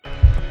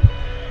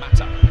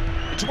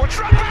What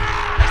about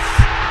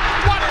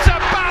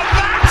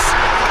that?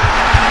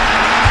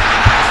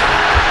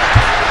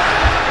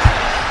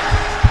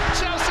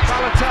 Chelsea.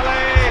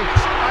 Balotelli.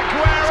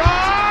 Aguero.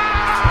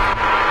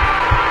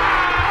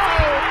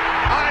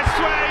 I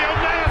swear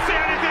you'll never see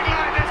anything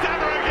like this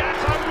ever again.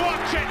 So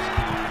watch it.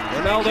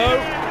 Ronaldo.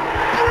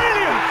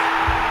 Brilliant.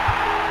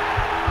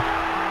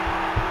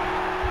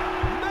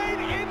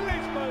 Made in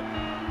Lisbon.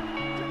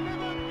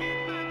 Delivered in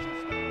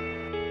Manchester.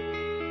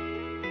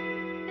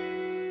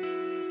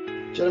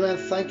 Gentlemen,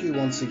 thank you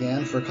once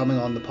again for coming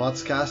on the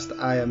Pottscast.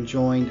 I am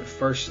joined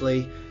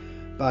firstly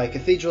by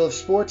Cathedral of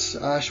Sports,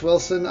 Ash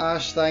Wilson.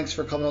 Ash, thanks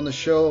for coming on the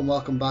show and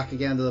welcome back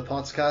again to the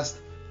Pottscast.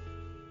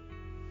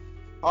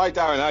 Hi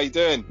Darren, how you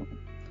doing?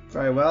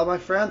 Very well, my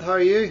friend. How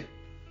are you?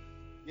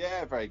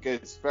 Yeah, very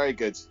good, very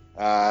good.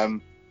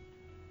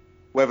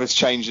 Weather's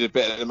changing a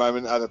bit at the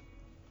moment. I had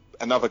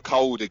another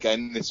cold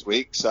again this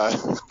week, so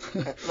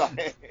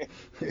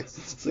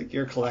It's like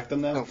you're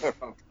collecting them. I'm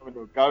coming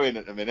or going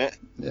at the minute.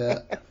 Yeah.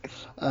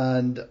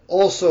 And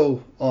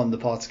also on the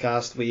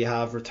Pottscast we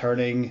have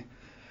returning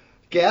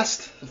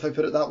guest, if I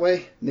put it that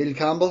way, Neil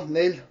Campbell.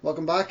 Neil,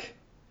 welcome back.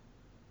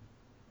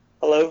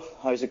 Hello,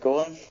 how's it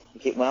going? You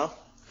keep well?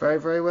 Very,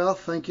 very well,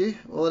 thank you.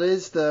 Well, it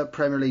is the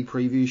Premier League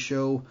preview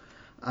show,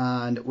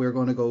 and we're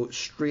going to go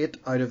straight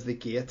out of the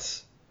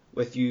gates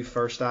with you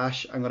first,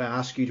 Ash. I'm going to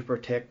ask you to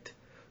predict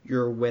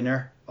your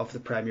winner of the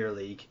Premier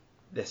League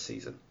this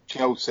season.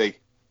 Chelsea.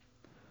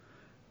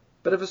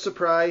 Bit of a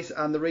surprise,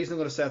 and the reason I'm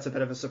going to say it's a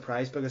bit of a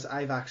surprise because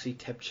I've actually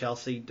tipped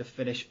Chelsea to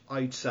finish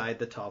outside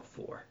the top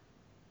four.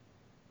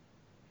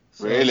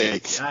 So,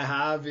 Really? I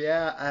have,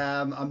 yeah.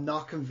 I'm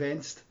not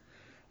convinced.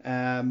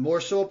 More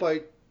so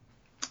about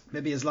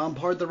maybe is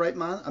Lampard the right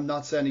man? I'm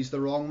not saying he's the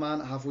wrong man.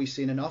 Have we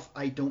seen enough?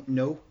 I don't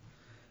know.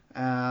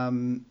 I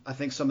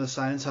think some of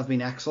the signings have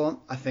been excellent.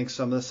 I think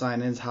some of the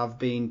signings have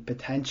been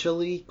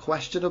potentially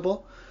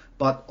questionable,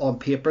 but on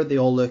paper they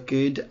all look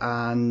good,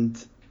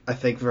 and I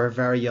think for a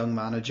very young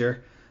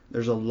manager,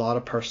 there's a lot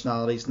of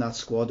personalities in that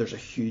squad. There's a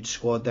huge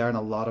squad there, and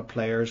a lot of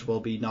players will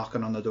be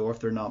knocking on the door if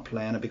they're not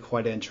playing. I'd be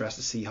quite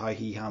interested to see how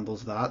he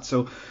handles that.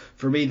 So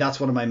for me, that's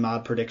one of my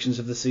mad predictions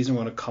of the season.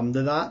 We're going to come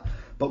to that,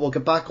 but we'll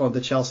get back on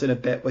to Chelsea in a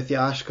bit with you,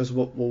 Ash, because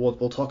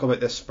we'll talk about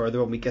this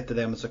further when we get to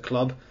them as a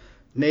club.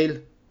 Neil,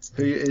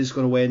 who is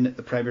going to win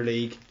the Premier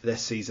League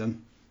this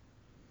season?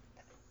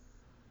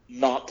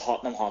 Not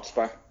Tottenham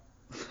Hotspur.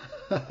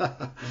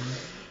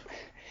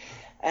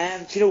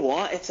 Do you know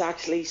what? It's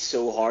actually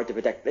so hard to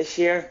predict this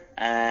year.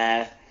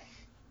 I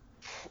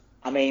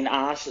mean,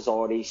 Ash has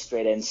already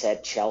straight in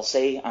said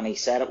Chelsea, and he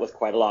said it with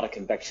quite a lot of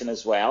conviction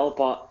as well,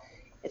 but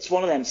it's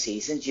one of them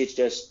seasons you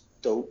just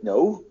don't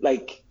know.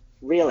 Like,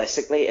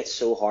 realistically, it's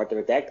so hard to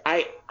predict.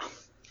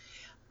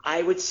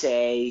 I would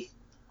say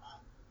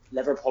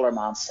Liverpool or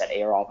Man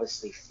City are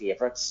obviously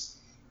favourites,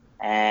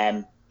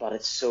 but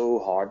it's so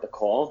hard to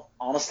call.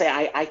 Honestly,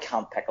 I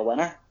can't pick a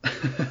winner.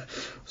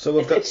 So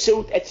it's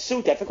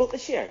so difficult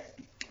this year.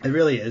 It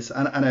really is,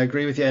 and I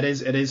agree with you. It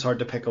is hard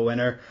to pick a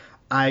winner.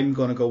 I'm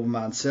going to go with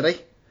Man City.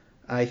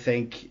 I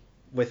think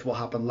with what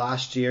happened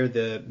last year,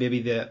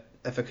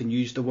 if I can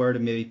use the word,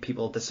 and maybe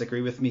people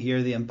disagree with me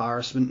here, the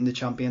embarrassment in the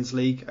Champions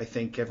League. I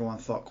think everyone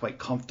thought quite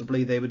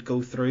comfortably they would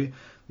go through.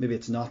 Maybe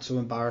it's not so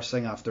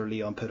embarrassing after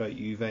Leon put out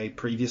Juve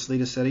previously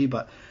to City,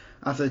 but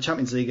after the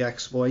Champions League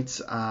exploits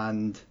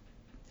and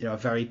a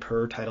very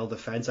poor title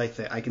defence, I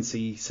can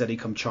see City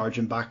come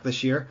charging back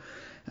this year.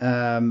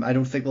 I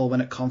don't think they'll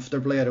win it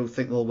comfortably. I don't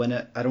think they'll win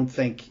it. I don't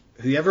think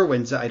whoever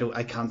wins it,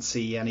 I can't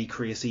see any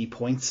crazy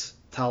points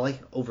tally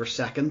over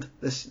second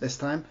this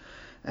time.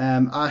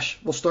 Ash,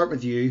 we'll start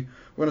with you.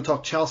 We're going to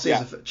talk Chelsea.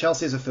 Yeah.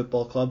 Chelsea as a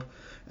football club.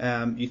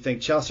 You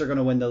think Chelsea are going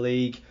to win the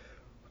league?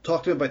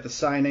 Talk to me about the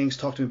signings.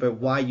 Talk to me about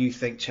why you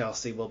think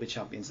Chelsea will be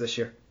champions this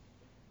year.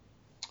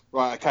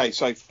 Right, okay,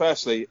 so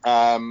firstly,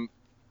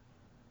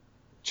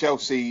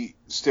 Chelsea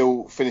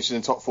still finished in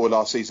the top four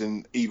last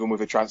season, even with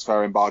a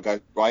transfer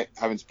embargo, right?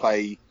 Having to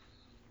play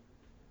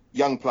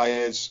young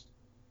players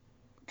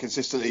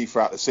consistently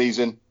throughout the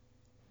season.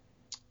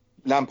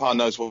 Lampard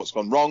knows what's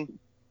gone wrong.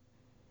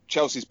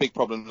 Chelsea's big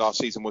problem last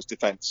season was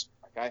defence,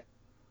 okay?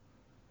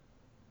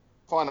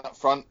 Fine up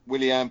front,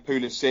 Willian,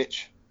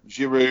 Pulisic,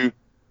 Giroud,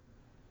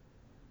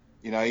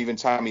 even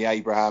Tammy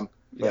Abraham.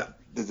 Yeah.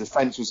 The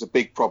defence was a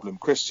big problem.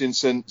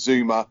 Christensen,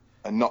 Zuma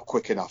are not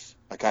quick enough,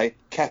 okay?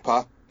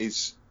 Kepa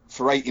is,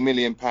 for £80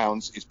 million,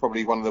 is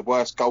probably one of the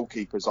worst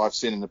goalkeepers I've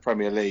seen in the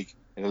Premier League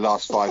in the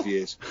last 5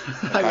 years.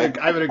 Okay?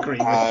 I would agree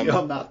with you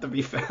on that, to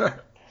be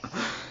fair.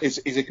 It's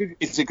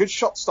a good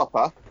shot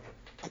stopper,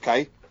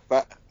 okay?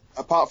 But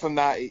apart from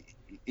that,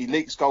 he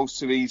leaks goals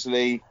too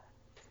easily.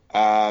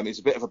 He's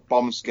a bit of a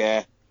bomb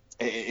scare,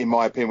 in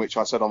my opinion, which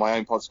I said on my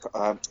own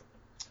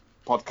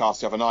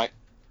podcast the other night.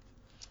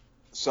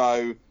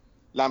 So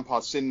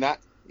Lampard's seen that.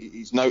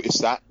 He's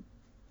noticed that.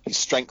 He's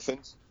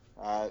strengthened.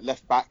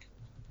 Left back,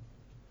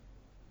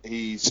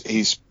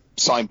 he's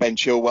signed Ben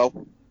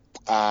Chilwell,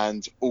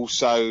 and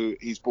also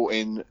he's brought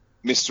in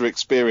Mr.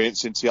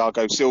 Experience in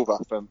Thiago Silva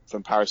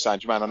from Paris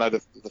Saint-Germain. I know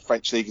the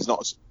French league is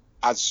not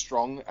as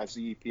strong as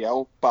the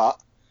EPL, but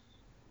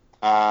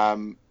that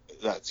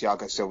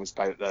Thiago Silva's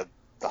played at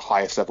the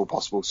highest level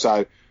possible.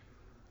 So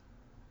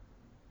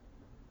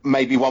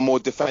maybe one more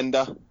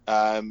defender.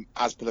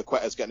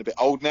 Azpilicueta's getting a bit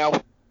old now,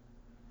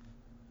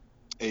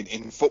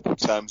 in football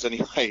terms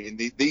anyway, in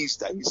these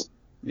days.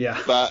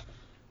 Yeah. But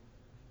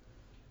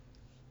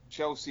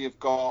Chelsea have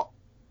got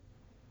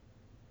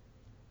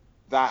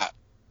that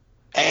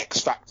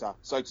X factor,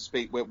 so to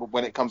speak,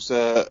 when it comes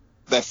to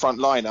their front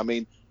line. I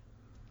mean,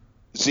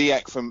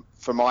 Ziyech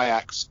from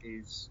Ajax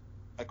is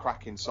a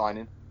cracking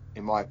signing,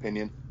 in my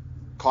opinion.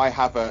 Kai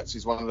Havertz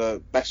is one of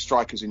the best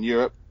strikers in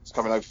Europe. He's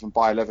coming over from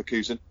Bayer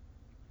Leverkusen.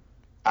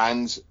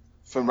 And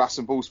from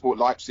Rasenballsport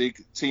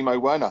Leipzig, Timo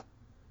Werner.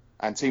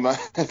 And Timo,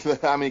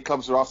 how many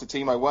clubs are after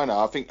Timo Werner?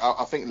 I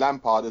think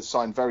Lampard has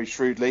signed very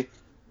shrewdly.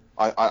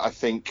 I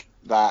think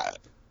that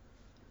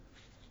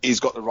he's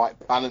got the right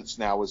balance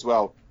now as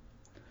well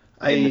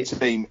in the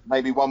team.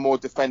 Maybe one more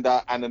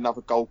defender and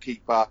another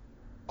goalkeeper.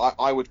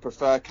 I would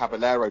prefer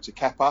Caballero to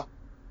Kepa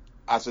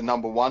as a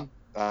number one.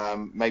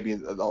 Maybe a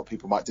lot of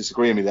people might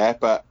disagree with me there,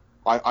 but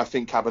I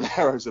think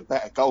Caballero is a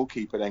better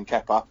goalkeeper than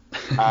Kepa.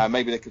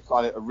 Maybe they could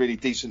find a really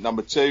decent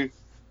number two.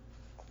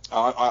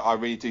 I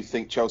really do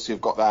think Chelsea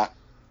have got that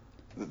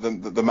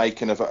the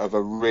making of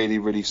a really,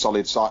 really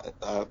solid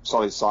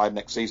side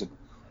next season.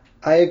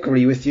 I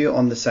agree with you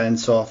on the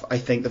sense of I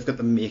think they've got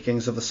the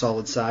makings of a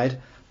solid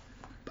side.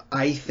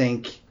 I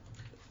think,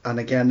 and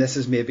again, this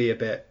is maybe a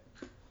bit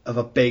of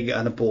a big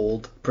and a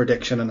bold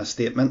prediction and a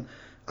statement,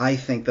 I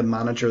think the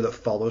manager that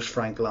follows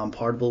Frank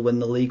Lampard will win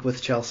the league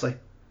with Chelsea.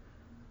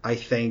 I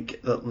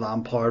think that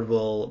Lampard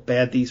will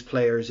bed these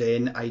players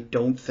in. I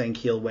don't think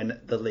he'll win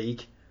the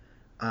league.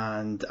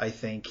 And I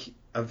think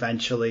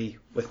eventually,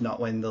 with not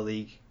winning the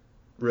league,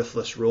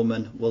 Ruthless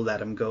Roman will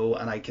let him go.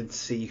 And I can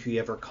see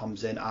whoever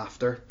comes in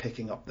after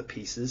picking up the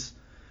pieces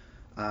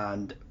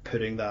and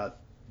putting that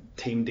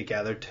team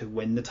together to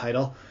win the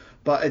title.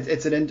 But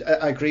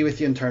I agree with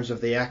you in terms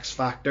of the X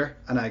factor,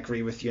 and I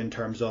agree with you in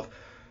terms of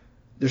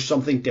there's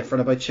something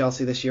different about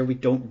Chelsea this year. We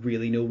don't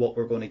really know what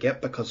we're going to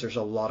get because there's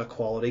a lot of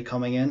quality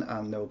coming in,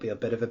 and there will be a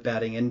bit of a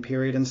betting in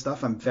period and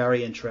stuff. I'm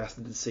very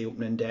interested to see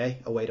opening day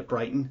away to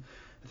Brighton.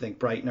 I think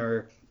Brighton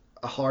are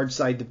a hard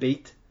side to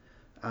beat,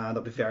 and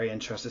I'll be very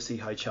interested to see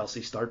how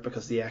Chelsea start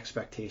because the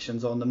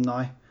expectations on them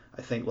now.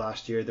 I think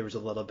last year there was a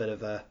little bit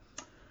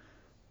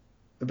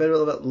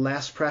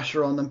less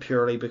pressure on them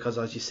purely because,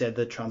 as you said,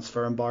 the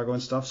transfer embargo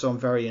and stuff. So I'm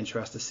very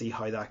interested to see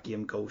how that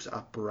game goes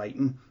at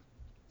Brighton.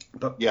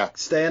 But yeah,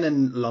 staying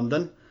in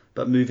London,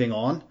 but moving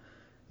on.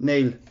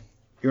 Neil,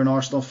 you're an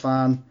Arsenal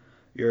fan.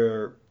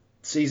 You're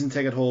season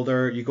ticket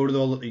holder. You go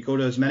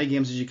to as many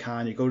games as you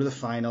can. You go to the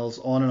finals.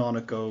 On and on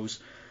it goes.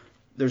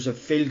 There's a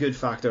feel-good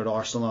factor at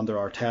Arsenal under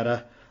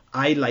Arteta.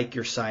 I like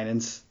your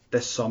signings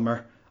this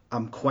summer.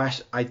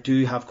 I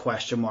do have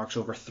question marks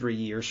over 3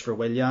 years for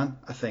Willian.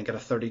 I think at a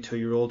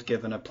 32-year-old,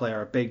 giving a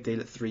player a big deal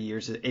at 3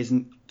 years, it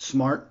isn't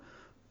smart.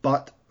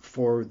 But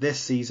for this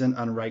season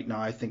and right now,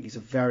 I think he's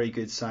a very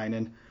good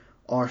signing.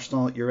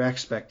 Arsenal, your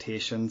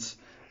expectations,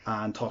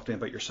 and talk to me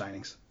about your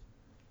signings.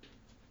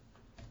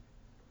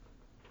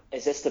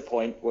 Is this the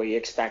point where you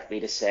expect me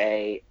to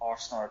say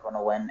Arsenal are going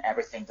to win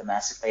everything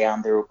domestically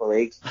and the Europa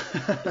League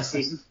this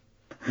season?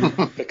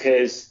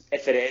 Because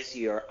if it is,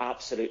 you're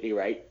absolutely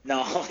right.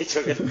 No, I'm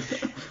joking.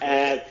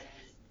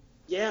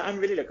 Yeah, I'm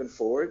really looking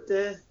forward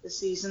to the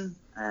season.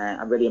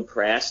 I'm really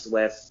impressed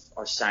with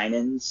our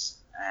signings.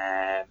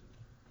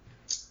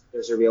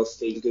 There's a real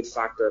feel-good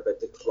factor about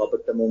the club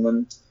at the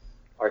moment.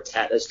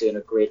 Arteta's doing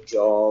a great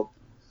job.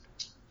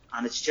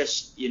 And it's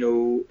just,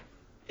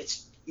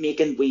 it's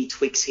making wee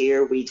tweaks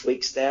here, wee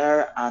tweaks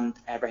there, and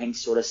everything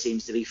sort of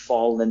seems to be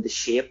falling into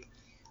shape.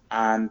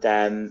 And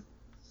I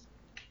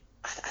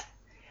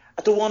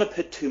don't want to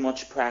put too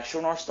much pressure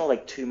on Arsenal,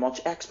 like too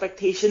much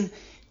expectation,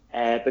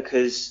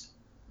 because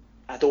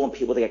I don't want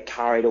people to get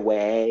carried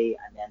away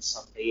and then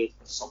suddenly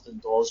if something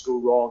does go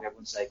wrong,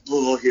 everyone's like,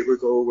 oh, here we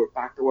go, we're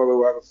back to where we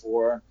were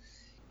before.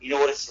 You know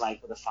what it's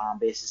like with the fan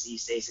bases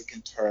these days, it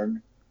can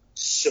turn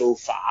so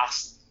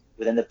fast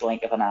within the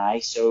blink of an eye.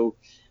 So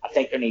I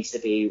think there needs to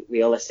be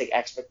realistic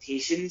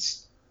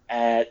expectations.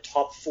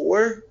 Top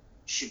four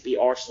should be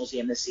Arsenal's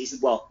aim this season.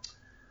 Well,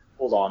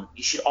 hold on.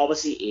 You should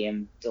obviously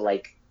aim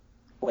to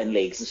win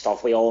leagues and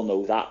stuff. We all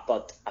know that.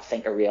 But I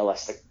think a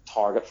realistic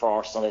target for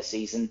Arsenal this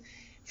season,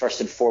 first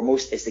and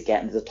foremost, is to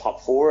get into the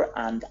top four.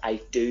 And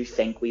I do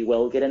think we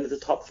will get into the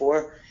top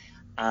four.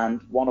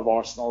 And one of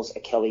Arsenal's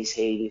Achilles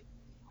heel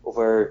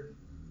over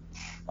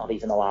not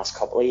even the last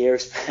couple of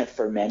years,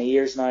 for many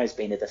years now, has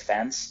been the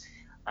defence.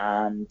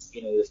 And,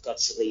 they've got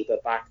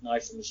Saliba back now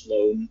from his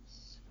loan,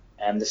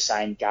 and they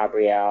signed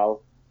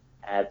Gabriel.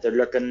 They're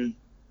looking,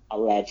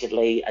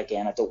 allegedly,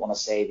 again, I don't want to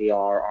say they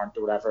aren't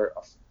or whatever,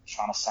 of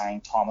trying to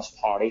sign Thomas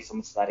Partey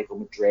from Atletico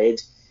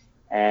Madrid,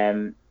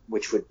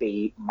 which would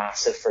be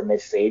massive for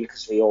midfield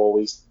because we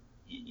always,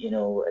 we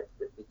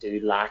do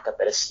lack a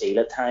bit of steel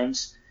at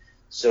times.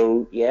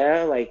 So,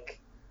 yeah,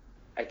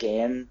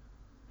 again,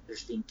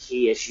 there's been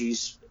key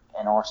issues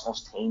in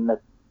Arsenal's team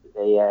that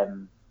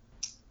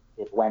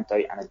they've went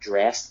out and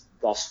addressed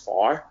thus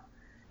far.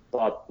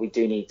 but we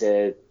do need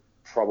to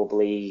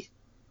probably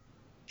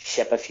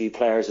ship a few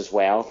players as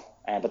well.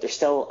 But there's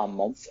still a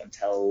month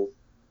until,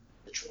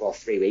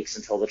 3 weeks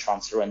until the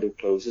transfer window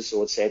closes,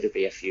 so I'd say there'd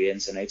be a few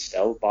ins and outs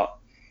still. But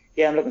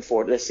yeah, I'm looking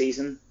forward to this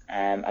season.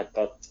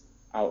 But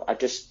I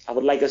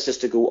would like us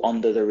just to go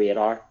under the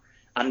radar.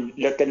 And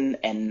looking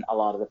in a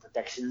lot of the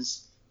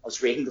predictions, I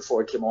was reading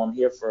before I came on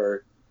here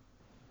for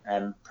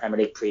Premier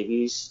League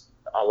previews.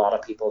 A lot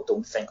of people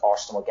don't think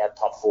Arsenal will get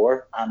top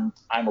 4, and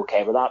I'm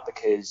okay with that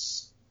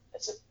because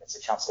it's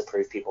a chance to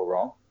prove people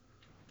wrong.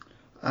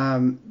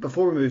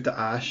 Before we move to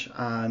Ash,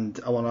 and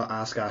I want to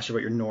ask Ash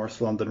about your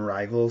North London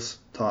rivals,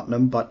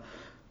 Tottenham, but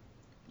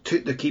to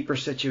the keeper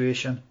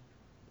situation,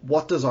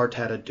 what does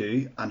Arteta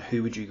do, and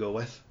who would you go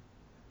with?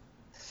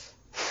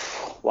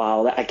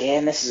 Wow,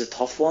 again, this is a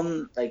tough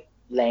one. Like,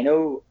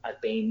 Leno had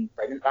been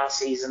brilliant last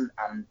season,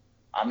 and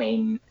I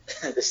mean,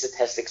 the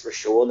statistics were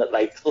showing that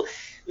like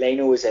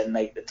Leno was in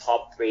like the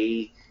top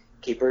 3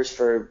 keepers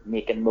for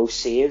making most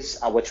saves,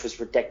 which was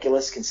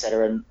ridiculous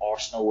considering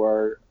Arsenal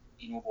were,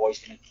 always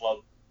been a club,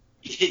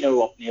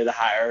 up near the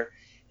higher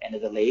end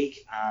of the league,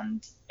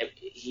 and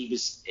he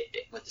was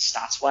with the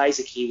stats wise,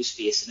 like he was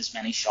facing as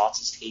many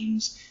shots as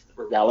teams that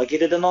were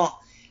relegated and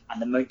all,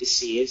 and the amount of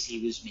saves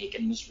he was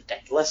making was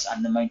ridiculous,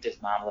 and the amount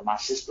of man of the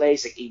match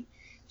displays, like do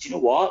you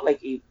know what?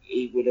 Like he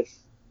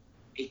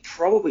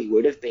probably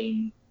would have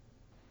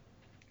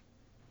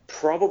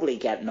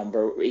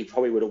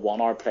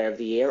won our Player of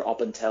the Year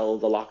up until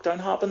the lockdown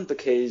happened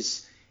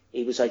because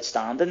he was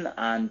outstanding,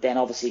 and then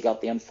obviously he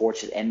got the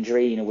unfortunate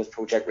injury, with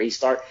Project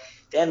Restart.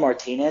 Then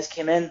Martinez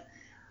came in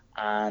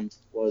and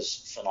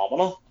was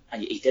phenomenal,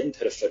 and he didn't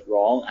put a foot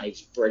wrong, and he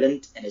was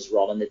brilliant in his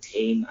run in the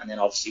team, and then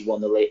obviously won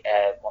the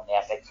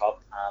FA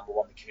Cup and we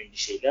won the Community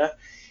Shield there.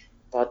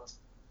 But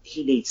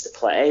he needs to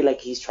play,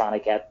 like he's trying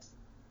to get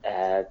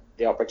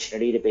the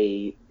opportunity to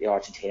be the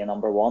Argentina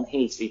number 1. He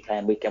needs to be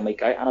playing week in,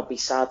 week out, and it'd be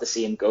sad to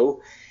see him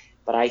go.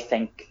 But I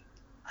think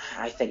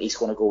he's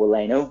going to go with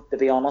Leno, to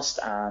be honest,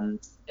 and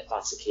if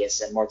that's the case,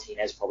 then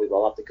Martinez probably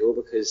will have to go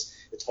because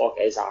the talk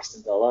is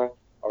Aston Villa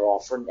are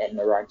offering in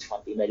around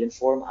 20 million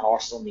for him, and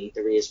Arsenal need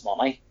to raise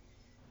money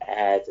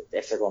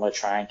if they're going to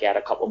try and get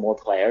a couple more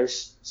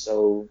players.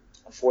 So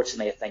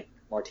unfortunately, I think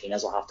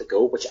Martinez will have to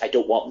go, which I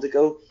don't want him to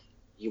go.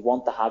 You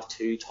want to have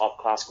 2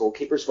 top-class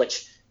goalkeepers,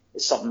 which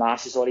is something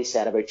Ash has already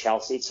said about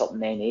Chelsea. It's something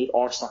they need.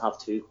 Arsenal have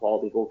 2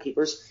 quality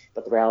goalkeepers,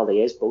 but the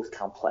reality is both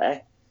can't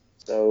play.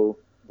 So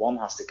one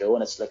has to go,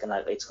 and it's looking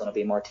like it's going to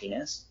be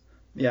Martinez.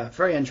 Yeah,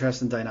 very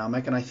interesting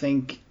dynamic, and I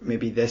think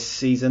maybe this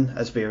season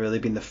has really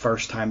been the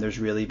first time there's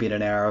really been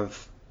an air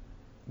of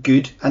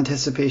good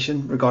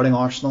anticipation regarding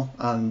Arsenal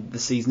and the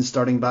season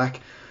starting back.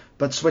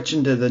 But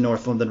switching to the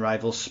North London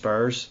rivals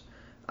Spurs,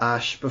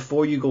 Ash,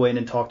 before you go in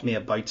and talk to me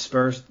about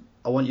Spurs,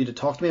 I want you to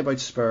talk to me about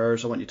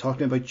Spurs, I want you to talk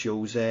to me about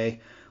Jose,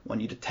 I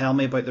want you to tell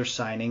me about their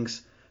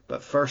signings,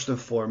 but first and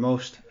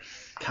foremost,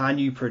 can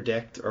you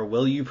predict, or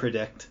will you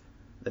predict,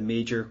 the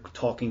major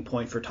talking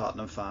point for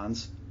Tottenham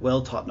fans?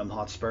 Will Tottenham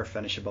Hotspur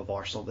finish above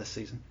Arsenal this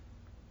season?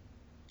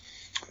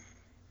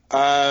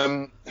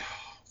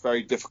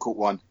 Very difficult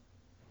one.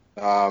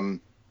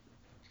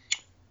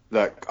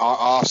 Look,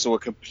 Arsenal are a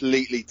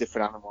completely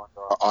different animal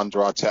under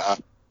Arteta.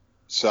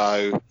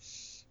 So,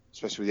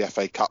 especially with the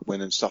FA Cup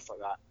win and stuff like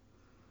that.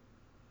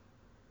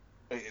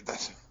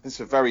 That's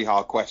a very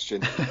hard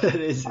question. It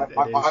is.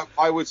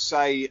 I would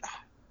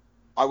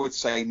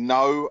say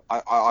no.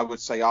 I would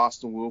say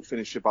Arsenal will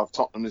finish above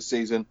Tottenham this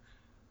season.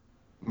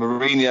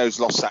 Mourinho's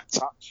lost that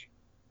touch.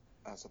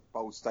 That's a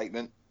bold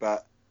statement,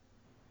 but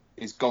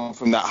he's gone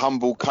from that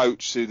humble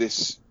coach to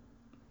this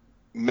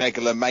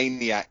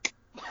megalomaniac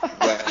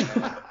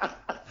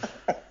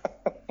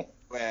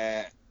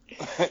where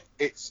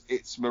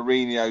it's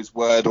Mourinho's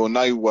word or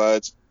no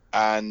word,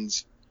 and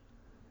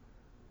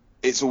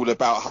it's all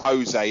about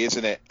Jose,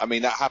 isn't it? I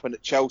mean, that happened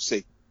at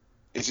Chelsea.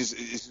 This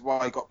is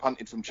why he got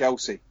punted from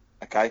Chelsea.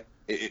 Okay,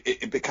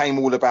 it became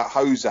all about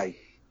Jose,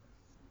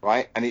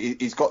 right? And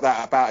he's got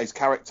that about his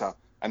character.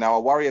 And now I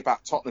worry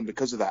about Tottenham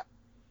because of that.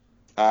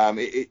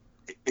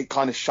 It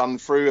kind of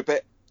shunned through a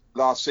bit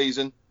last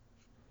season.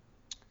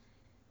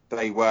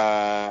 They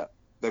were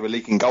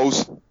leaking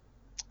goals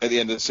at the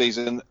end of the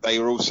season. They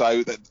were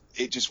also that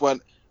it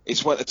weren't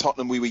the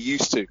Tottenham we were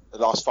used to the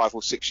last 5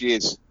 or 6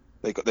 years.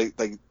 They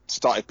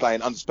started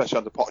playing especially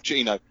under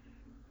Pochettino.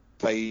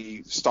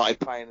 They started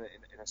playing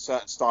in a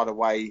certain style of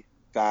way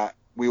that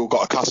we all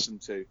got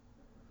accustomed to.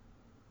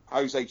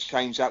 Jose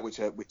changed that, which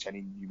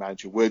any new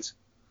manager would.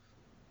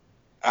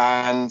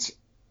 And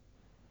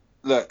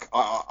look,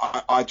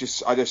 I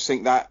just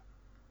think that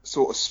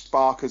sort of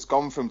spark has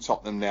gone from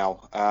Tottenham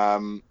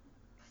now.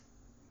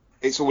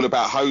 It's all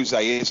about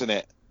Jose, isn't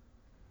it?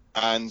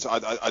 And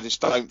I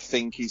just don't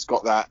think he's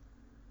got that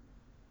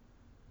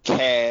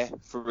care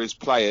for his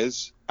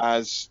players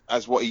as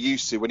what he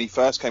used to when he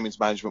first came into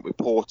management with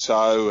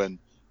Porto, and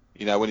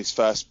when he's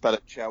first spell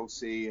at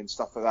Chelsea and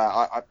stuff like that.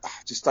 I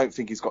just don't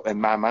think he's got their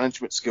man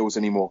management skills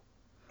anymore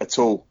at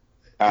all.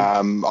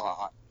 I'm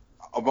not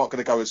going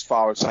to go as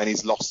far as saying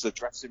he's lost the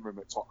dressing room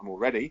at Tottenham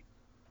already,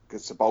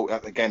 It's a bold,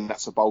 again,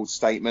 that's a bold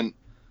statement.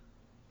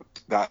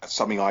 That's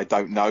something I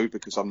don't know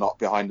because I'm not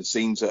behind the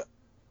scenes at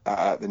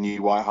the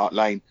new White Hart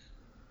Lane.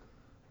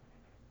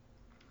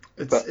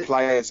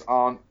 Players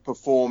aren't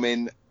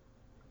performing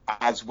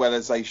as well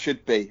as they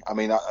should be. I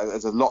mean,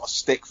 there's a lot of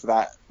stick for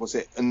that. Was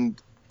it? And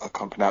I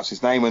can't pronounce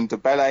his name. And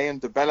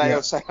Dembele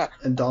or something.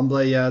 And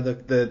Ndombele, yeah,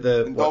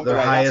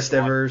 their highest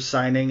ever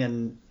signing,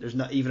 and there's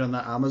not even on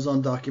that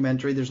Amazon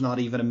documentary. There's not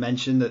even a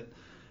mention that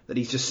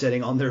he's just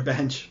sitting on their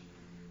bench.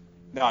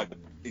 No,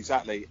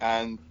 exactly.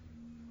 And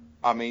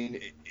I mean,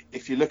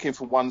 if you're looking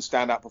for one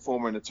standout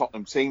performer in the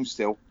Tottenham team,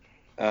 still,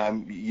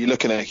 you're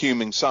looking at a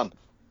human son.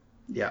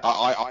 Yeah,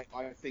 I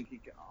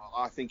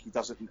think he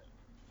doesn't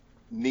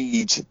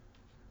need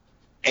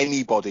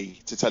anybody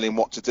to tell him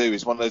what to do.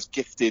 He's one of those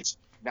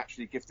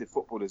naturally gifted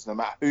footballers. No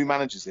matter who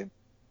manages him,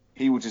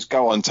 he will just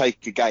go on,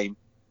 take a game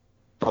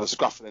by the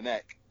scruff of the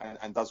neck,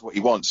 and does what he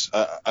wants.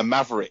 A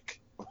maverick.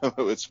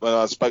 When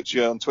I spoke to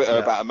you on Twitter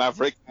about a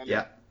maverick,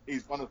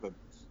 he's one of them.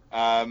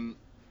 I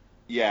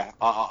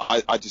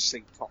just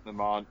think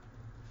Tottenham aren't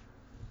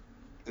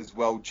as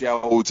well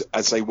gelled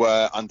as they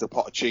were under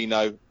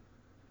Pochettino.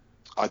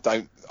 I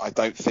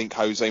don't think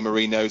Jose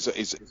Mourinho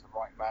is the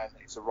right man.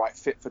 He's the right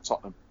fit for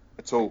Tottenham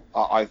at all.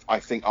 I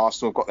think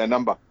Arsenal have got their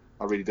number.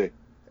 I really do.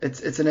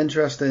 It's an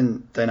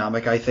interesting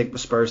dynamic, I think,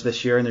 with Spurs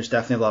this year, and there's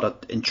definitely a lot of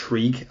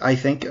intrigue, I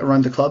think,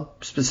 around the club,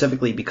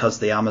 specifically because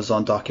the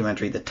Amazon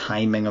documentary, the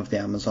timing of the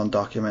Amazon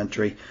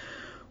documentary,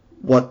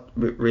 what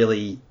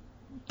really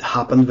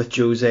happened with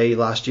Jose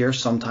last year.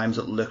 Sometimes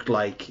it looked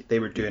like they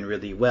were doing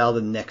really well.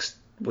 The next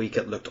week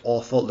it looked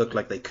awful. It looked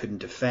like they couldn't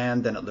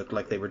defend. Then it looked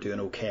like they were doing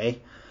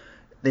okay.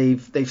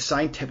 They've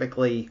signed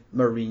typically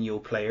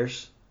Mourinho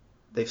players.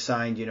 They've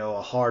signed,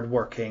 a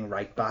hard-working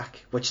right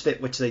back, which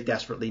they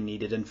desperately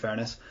needed, in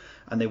fairness.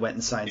 And they went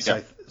and signed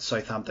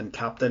Southampton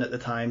captain at the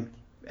time,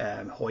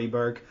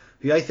 Højbjerg,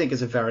 who I think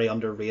is a very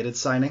underrated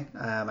signing.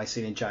 I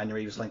seen in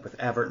January he was linked with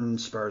Everton,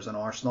 Spurs, and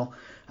Arsenal.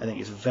 I think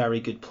he's a very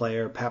good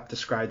player. Pep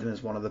described him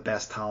as one of the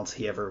best talents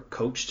he ever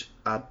coached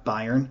at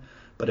Bayern,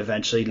 but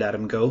eventually let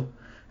him go.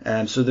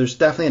 So there's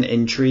definitely an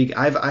intrigue.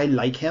 I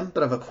like him,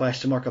 but I have a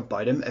question mark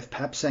about him. If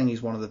Pep's saying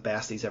he's one of the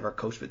best he's ever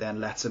coached, but then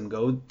lets him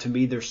go, to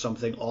me there's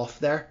something off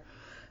there.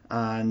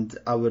 And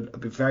I'd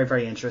be very,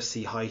 very interested to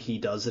see how he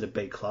does at a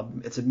big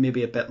club. It's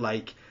maybe a bit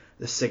like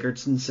the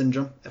Sigurdsson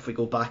syndrome, if we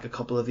go back a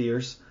couple of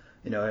years.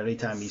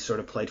 Anytime he sort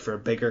of played for a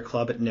bigger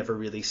club, it never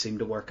really seemed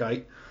to work out.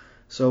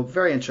 So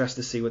very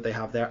interested to see what they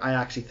have there. I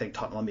actually think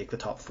Tottenham will make the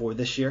top 4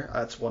 this year.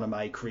 That's one of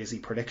my crazy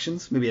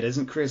predictions. Maybe it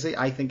isn't crazy.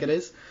 I think it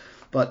is.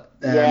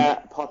 But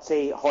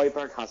Potsy,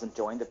 Højbjerg hasn't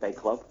joined a big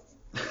club.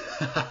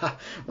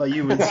 Well,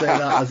 you would say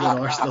that as an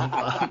Arsenal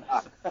fan.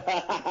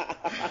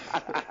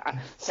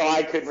 So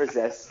I couldn't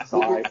resist.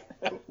 Sorry.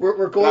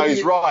 We're going. No,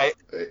 he's right.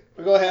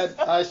 Go ahead,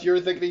 Ash.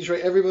 You're thinking he's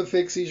right. Everyone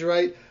thinks he's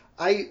right.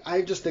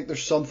 I just think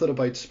there's something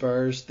about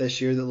Spurs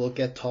this year that will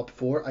get top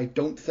 4. I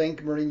don't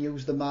think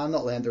Mourinho's the man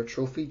that'll end their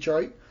trophy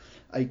drought.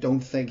 I don't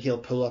think he'll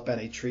pull up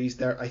any trees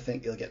there. I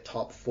think he'll get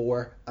top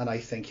 4, and I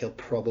think he'll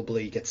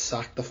probably get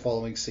sacked the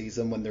following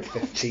season when they're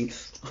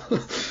 15th.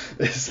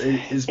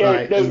 is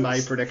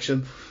my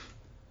prediction.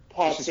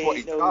 This is what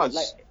he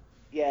does.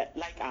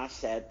 Like Ash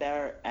said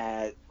there,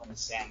 when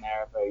it's saying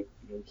there about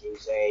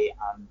Jose,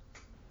 and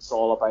it's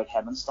all about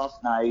him and stuff.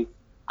 Now,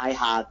 I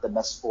had the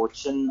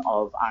misfortune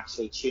of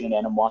actually tuning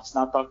in and watching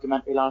that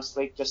documentary last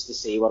week just to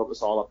see what it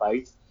was all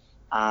about.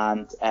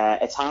 And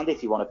it's handy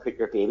if you want to put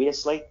your baby to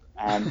sleep.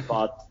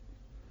 But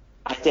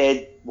I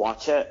did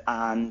watch it,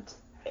 and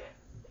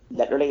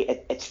literally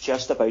it's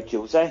just about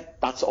Jose.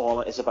 That's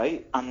all it is about.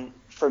 And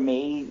for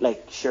me,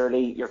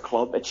 surely your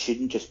club, it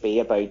shouldn't just be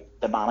about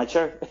the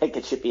manager.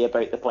 It should be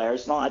about the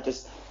players. No, I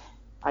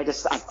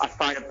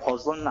find it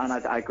puzzling, and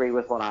I agree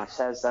with what Ash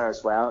says there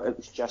as well.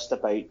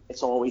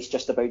 It's always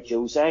just about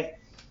Jose.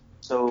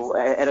 So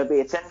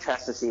it's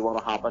interesting to see what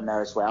will happen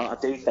there as well. I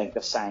do think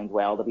they've signed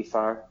well, to be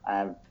fair.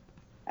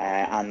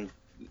 And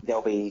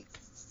they'll be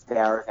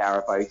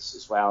thereabouts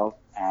as well,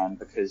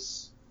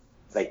 because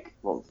they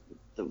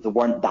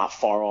weren't that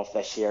far off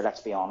this year,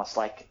 let's be honest.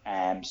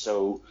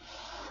 So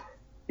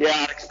yeah,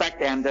 I'd expect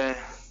them to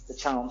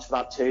challenge for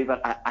that too.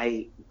 But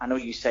I know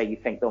you say you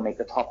think they'll make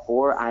the top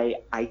 4.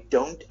 I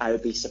don't. I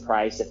would be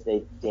surprised if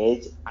they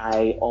did.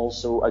 I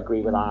also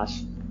agree with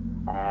Ash,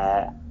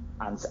 and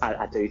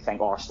I do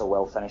think Arsenal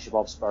will finish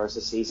above Spurs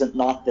this season.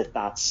 Not that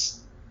that's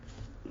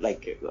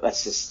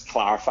let's just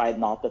clarify,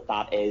 not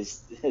that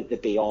is the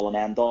be all and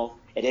end all.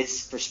 It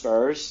is for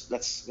Spurs,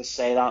 let's just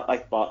say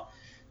that, but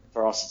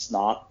for us it's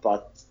not.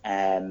 But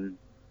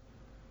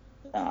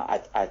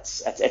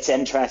it's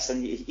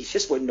interesting. You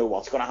just wouldn't know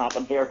what's going to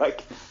happen here.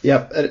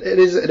 Yep, it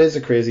is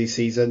a crazy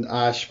season.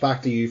 Ash,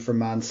 back to you from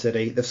Man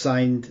City. They've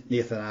signed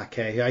Nathan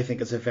Ake, who I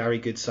think is a very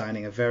good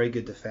signing, a very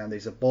good defender.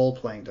 He's a ball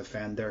playing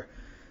defender.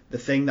 The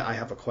thing that I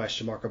have a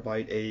question mark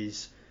about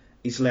is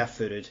he's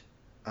left-footed,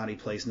 and he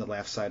plays on the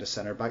left side of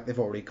centre back. They've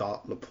already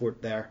got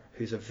Laporte there,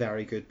 who's a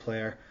very good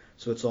player.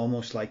 So it's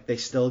almost like they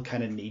still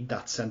kind of need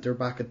that centre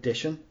back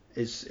addition,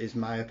 is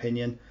my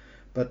opinion.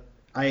 But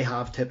I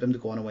have tipped them to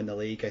go on and win the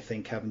league. I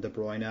think Kevin De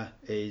Bruyne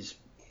is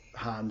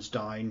hands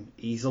down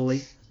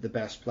easily the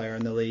best player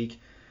in the league.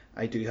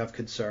 I do have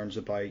concerns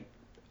about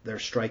their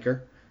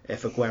striker.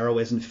 If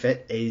Aguero isn't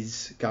fit,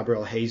 is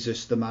Gabriel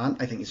Jesus the man?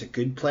 I think he's a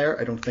good player.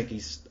 I don't think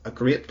he's a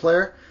great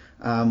player.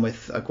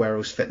 With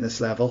Aguero's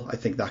fitness level, I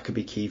think that could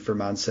be key for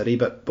Man City.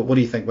 But what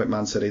do you think about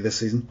Man City this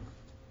season?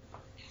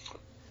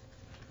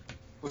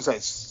 Was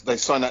that they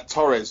signed that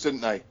Torres,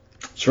 didn't they?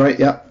 That's right.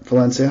 Yeah,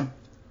 Valencia.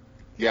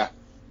 Yeah.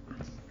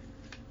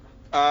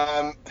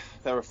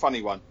 They're a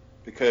funny one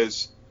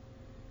because,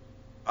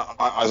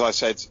 as I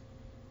said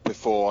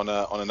before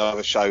on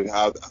another show,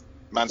 how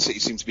Man City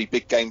seem to be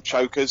big game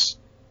chokers,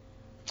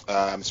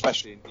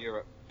 especially in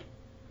Europe.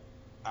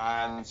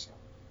 And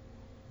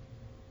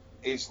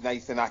is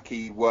Nathan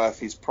Ake worth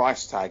his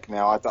price tag?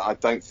 Now, I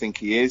don't think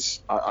he is.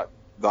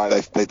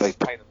 They've paid a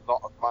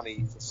lot of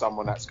money for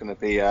someone that's going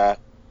to be going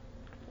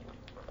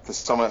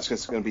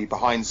to be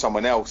behind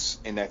someone else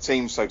in their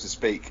team, so to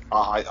speak.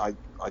 I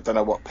don't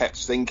know what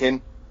Pep's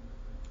thinking.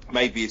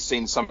 Maybe he's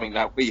seen something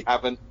that we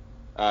haven't.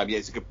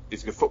 He's a good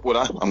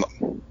footballer. No,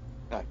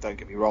 don't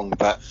get me wrong,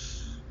 but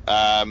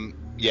I don't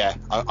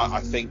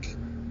think.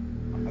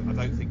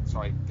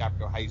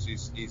 Gabriel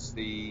Jesus is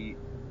the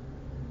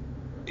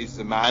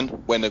man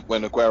when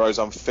Aguero's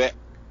unfit.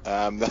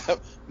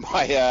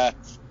 My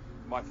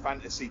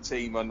fantasy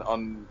team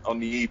on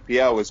the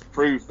EPL has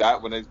proved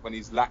that when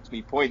he's lacked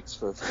me points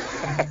for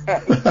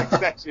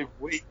successive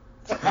weeks.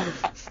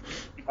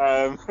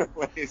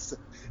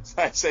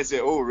 That says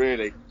it all,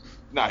 really.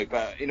 No,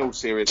 but in all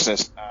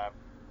seriousness,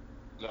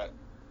 look,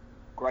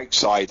 great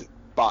side,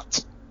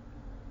 but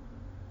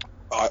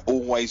I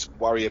always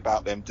worry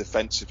about them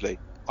defensively.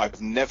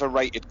 I've never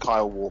rated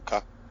Kyle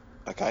Walker,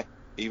 okay?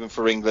 Even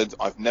for England,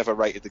 I've never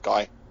rated the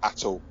guy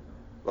at all.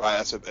 Right,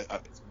 it's a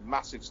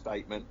massive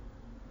statement.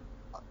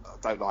 I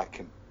don't like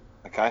him,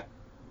 okay?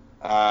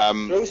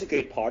 Throws a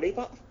good party,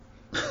 but...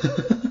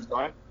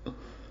 Sorry?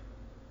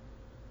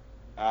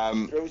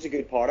 Throws a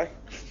good party.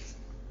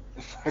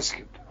 Throws a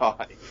good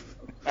party.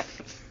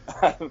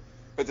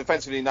 But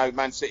defensively, no,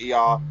 Man City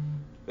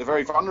they're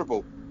very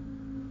vulnerable.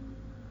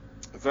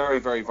 Very,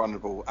 very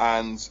vulnerable.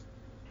 And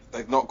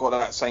they've not got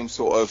that same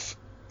sort of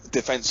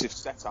defensive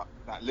setup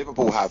that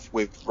Liverpool have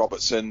with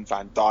Robertson,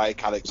 Van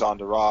Dijk,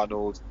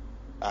 Alexander-Arnold,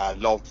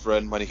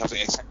 Lovren when he comes in,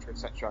 etc.,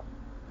 etc.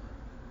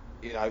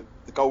 You know,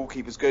 the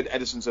goalkeeper's good.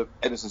 Edison's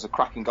a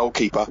cracking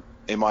goalkeeper,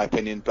 in my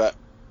opinion, but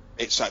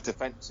it's that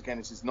defence. Again,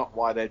 this is not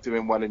why they're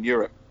doing well in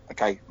Europe.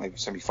 Okay, maybe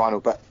semi-final,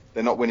 but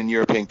they're not winning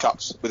European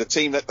Cups. With the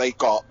team that they've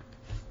got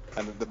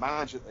and the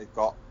manager that they've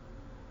got,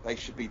 they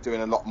should be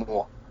doing a lot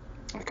more.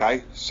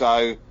 Okay,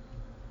 so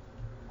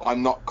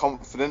I'm not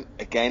confident,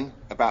 again,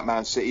 about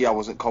Man City. I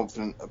wasn't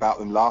confident about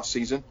them last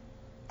season,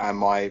 and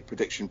my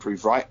prediction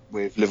proved right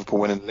with Liverpool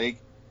winning the league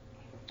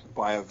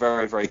by a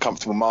very, very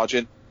comfortable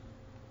margin.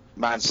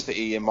 Man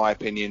City, in my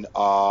opinion,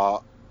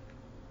 are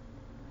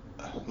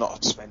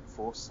not a spent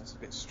force. That's a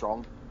bit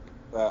strong.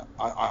 But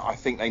I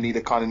think they need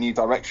a kind of new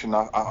direction.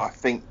 I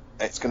think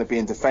it's going to be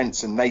in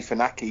defence, and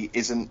Nathan Ake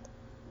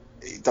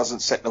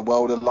doesn't set the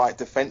world alight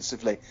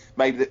defensively.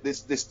 Maybe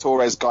this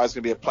Torres guy is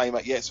going to be a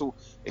playmaker. Yeah, it's all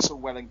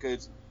well and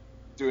good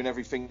doing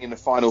everything in the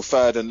final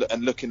third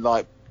and looking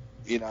like,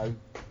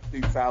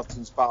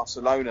 2000s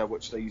Barcelona,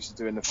 which they used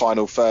to do in the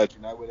final third,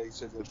 where they used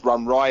to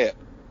run riot.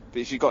 But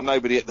if you've got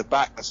nobody at the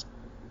back,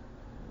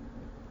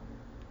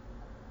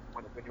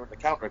 when you're on the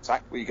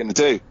counter-attack, what are you going to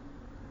do?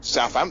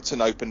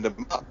 Southampton opened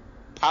them up.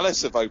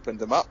 Palace have opened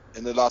them up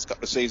in the last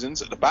couple of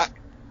seasons at the back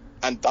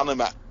and done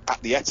them at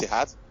the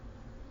Etihad.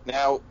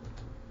 Now,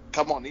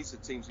 come on, these are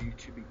teams that you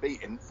should be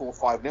beating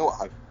 4-5-0 at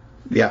home.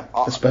 Yeah,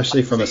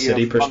 especially from a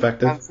City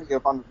perspective. Man City are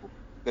vulnerable.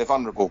 They're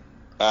vulnerable.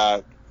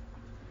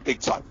 Big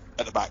time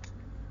at the back.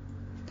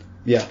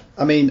 Yeah,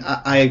 I mean,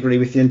 I agree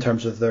with you in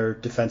terms of their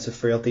defensive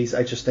frailties.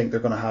 I just think they're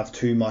going to have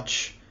too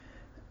much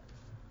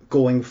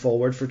going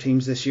forward for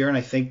teams this year, and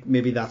I think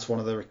maybe that's one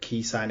of the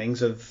key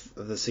signings of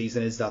the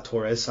season is that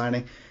Torres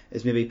signing,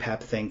 is maybe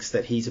Pep thinks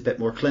that he's a bit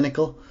more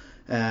clinical.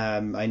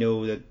 I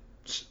know that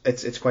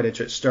it's quite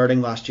interesting.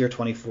 Sterling last year,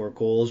 24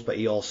 goals, but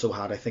he also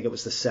had, I think it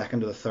was the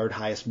second or the third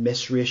highest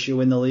miss ratio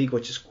in the league,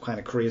 which is kind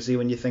of crazy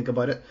when you think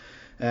about it.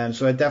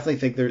 So I definitely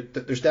think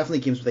there's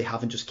definitely games where they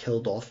haven't just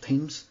killed off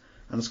teams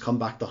and it's come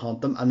back to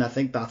haunt them, and I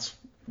think that's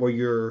where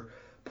your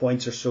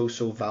points are so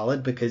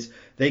valid, because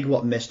they go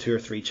up and miss 2 or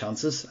 3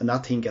 chances and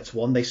that team gets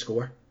one, they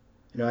score,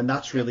 and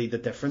that's really the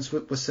difference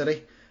with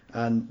City,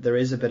 and there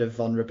is a bit of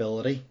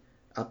vulnerability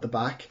at the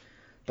back.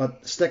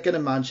 But sticking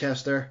in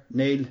Manchester,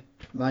 Neil,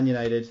 Man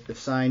United, they've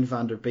signed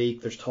Van der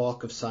Beek, there's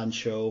talk of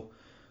Sancho,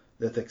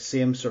 the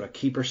same sort of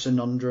keeper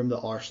conundrum that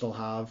Arsenal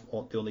have.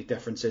 The only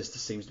difference is there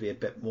seems to be a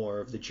bit more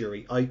of the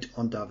jury out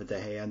on David De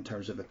Gea in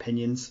terms of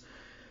opinions.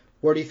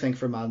 Where do you think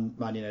for Man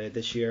United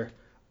this year?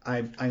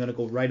 I'm going to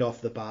go right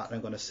off the bat and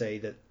I'm going to say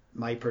that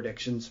my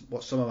predictions,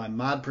 some of my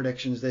mad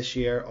predictions this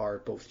year are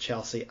both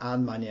Chelsea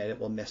and Man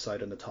United will miss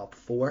out on the top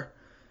 4.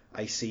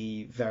 I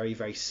see very,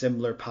 very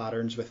similar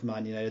patterns with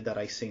Man United that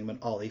I seen when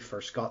Ollie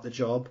first got the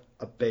job.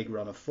 A big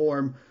run of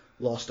form,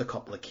 lost a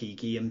couple of key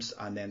games,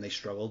 and then they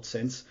struggled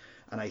since.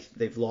 And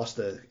they've lost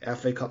the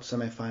FA Cup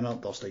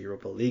semi-final, lost a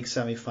Europa League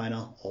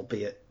semi-final,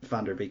 albeit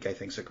Van der Beek I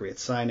think is a great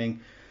signing,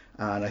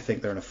 and I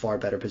think they're in a far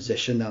better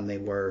position than they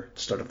were at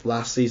the start of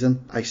last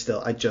season. I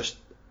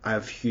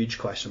have huge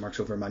question marks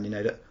over Man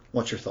United.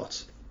 What's your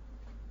thoughts?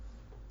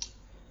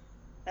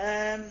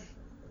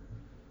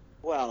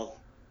 Well,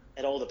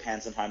 it all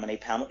depends on how many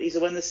penalties they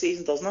win this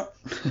season, doesn't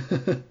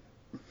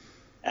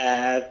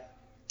it?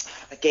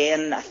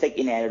 Again, I think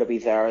United will be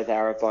there or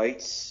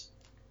thereabouts.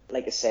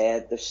 Like I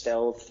said, there's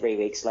still 3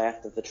 weeks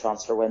left of the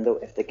transfer window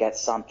if they get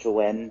Sancho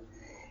in.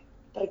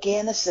 But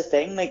again, that's the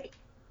thing. Like,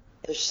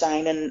 they're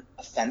signing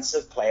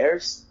offensive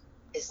players.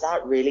 Is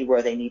that really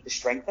where they need to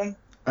strengthen?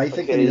 I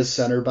think they need a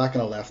centre back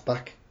and a left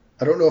back.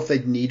 I don't know if they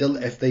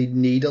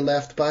need a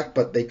left back,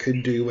 but they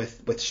could do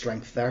with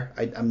strength there.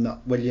 I'm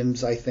not.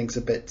 Williams, I think, is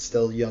a bit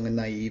still young and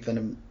naive, and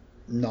I'm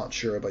not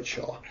sure about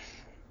Shaw.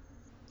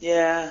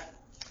 Yeah,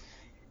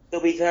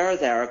 they'll be there or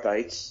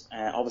thereabouts.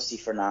 Obviously,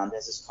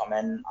 Fernandes has come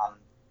in and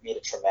made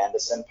a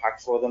tremendous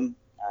impact for them,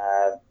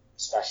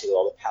 especially with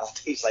all the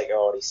penalties, like I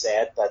already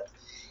said. But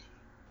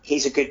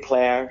he's a good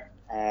player.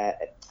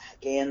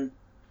 Again,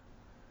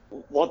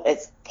 what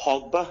if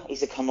Pogba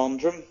is a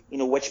conundrum? You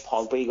know, which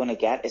Pogba are you going to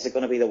get? Is it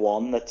going to be the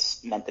one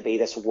that's meant to be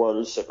this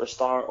world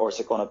superstar, or is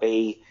it going to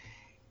be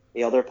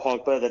the other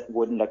Pogba that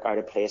wouldn't look out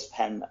of place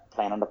playing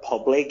on the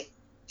pub league? Do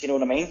you know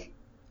what I mean?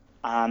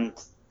 And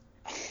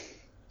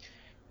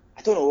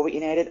I don't know about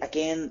United.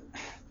 Again,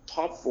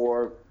 top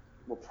 4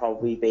 will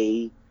probably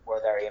be where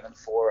they're aiming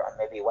for, and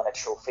maybe win a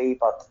trophy.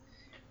 But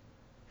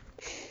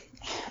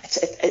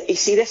you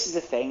see, this is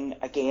the thing.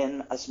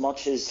 Again, as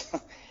much as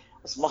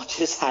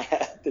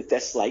I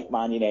dislike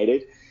Man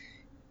United,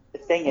 the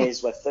thing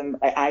is with them,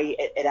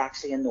 it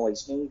actually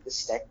annoys me, the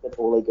stick that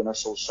Ole Gunnar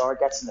Solskjaer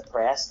gets in the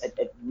press.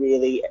 It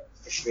really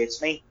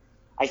frustrates me.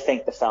 I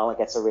think the fella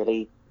gets a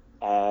really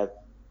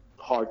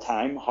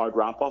hard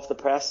rap off the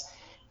press.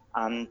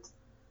 And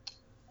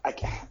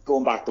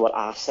going back to what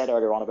Ash said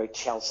earlier on about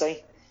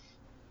Chelsea,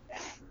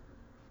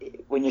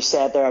 when you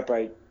said there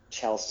about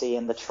Chelsea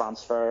and the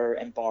transfer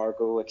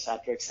embargo,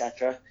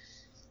 etc.,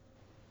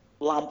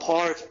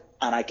 Lampard,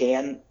 and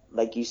again,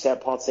 like you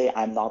said, Potsy,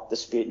 I'm not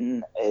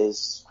disputing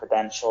his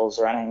credentials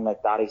or anything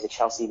like that. He's a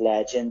Chelsea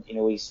legend. You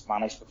know, he's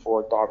managed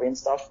before Derby and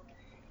stuff.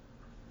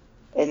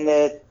 In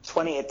the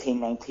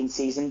 2018-19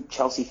 season,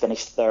 Chelsea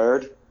finished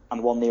 3rd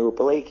and won the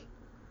Europa League.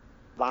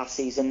 Last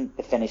season,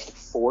 they finished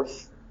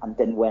 4th and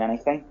didn't win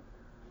anything.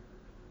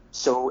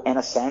 So, in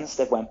a sense,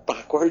 they went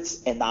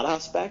backwards in that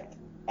aspect.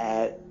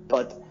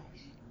 But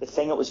the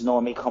thing that was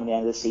annoying me coming the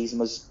end of the season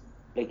was,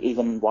 like,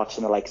 even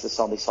watching the likes of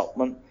Sunday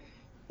Supplement,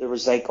 there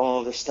was like,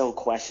 there's still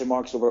question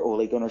marks over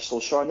Ole Gunnar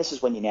Solskjaer, and this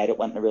is when United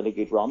went on a really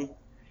good run.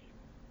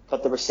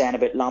 But they were saying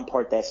about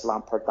Lampard this,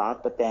 Lampard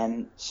that, but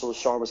then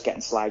Solskjaer was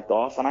getting slagged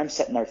off, and I'm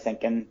sitting there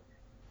thinking,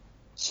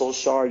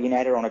 Solskjaer,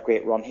 United are on a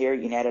great run here.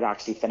 United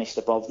actually finished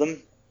above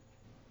them,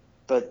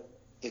 but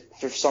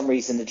for some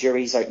reason the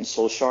jury's out in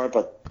Solskjaer,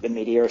 but the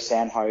media are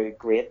saying how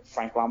great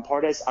Frank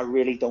Lampard is. I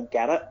really don't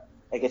get it.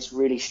 Like, it's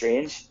really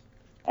strange.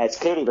 It's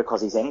clearly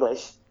because he's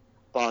English,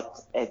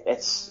 but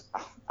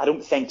I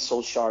don't think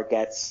Solskjaer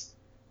gets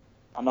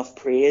enough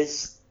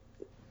praise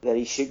that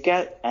he should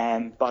get.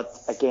 But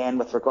again,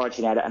 with regard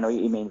to United, I know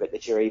what you mean about the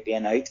jury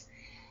being out.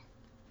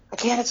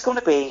 Again, it's going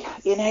to be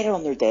United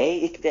on their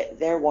day.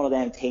 They're one of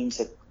them teams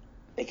that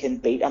they can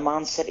beat a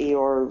Man City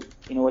or,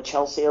 you know, a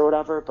Chelsea or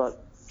whatever.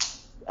 But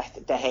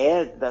De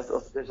Gea,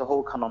 there's a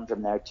whole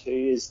conundrum there too.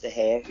 Is De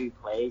Gea who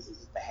plays? Is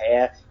it De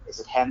Gea? Is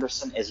it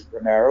Henderson? Is it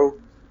Romero?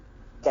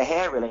 De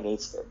Gea really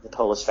needs to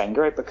pull his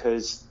finger out,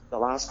 because the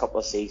last couple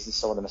of seasons,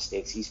 some of the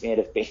mistakes he's made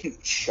have been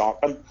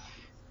shocking.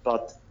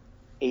 But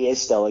he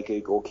is still a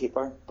good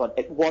goalkeeper.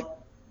 But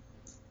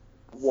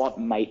what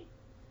might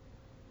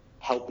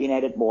help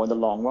United more in the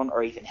long run,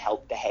 or even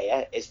help De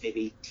Gea, is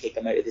maybe take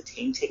him out of the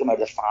team, take him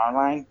out of the firing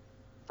line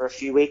for a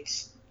few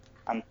weeks,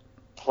 and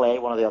play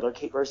one of the other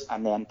keepers,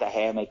 and then De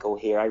Gea might go,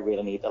 here, I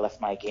really need to lift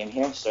my game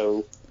here.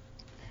 So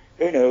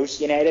who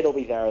knows? United will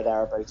be there or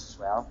thereabouts as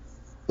well.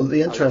 Well,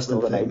 the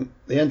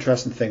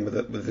interesting thing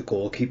with the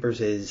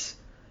goalkeepers is,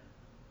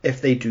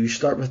 if they do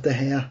start with De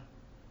Gea,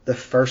 the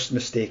first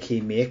mistake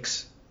he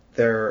makes,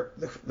 the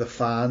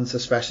fans,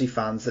 especially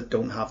fans that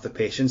don't have the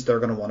patience, they're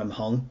going to want him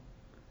hung,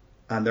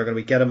 and they're going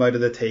to get him out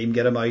of the team,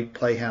 get him out,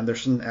 play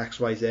Henderson,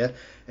 XYZ.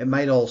 It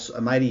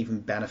might even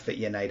benefit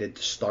United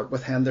to start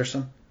with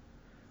Henderson,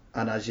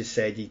 and as you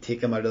said, you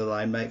take him out of the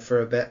limelight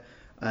for a bit,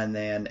 and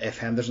then if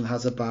Henderson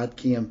has a bad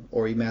game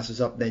or he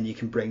messes up, then you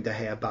can bring De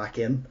Gea back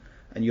in,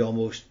 and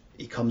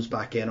he comes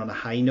back in on a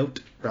high note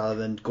rather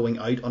than going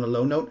out on a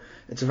low note.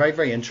 It's a very,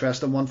 very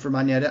interesting one for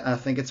Man United. I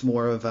think it's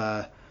more of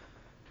a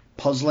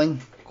puzzling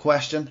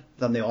question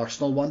than the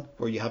Arsenal one,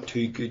 where you have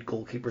two good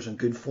goalkeepers in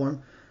good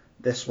form.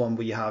 This one,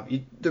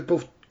 they're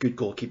both good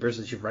goalkeepers,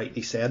 as you've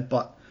rightly said,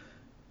 but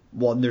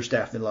one, there's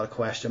definitely a lot of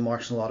question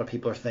marks, and a lot of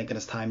people are thinking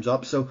his time's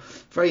up. So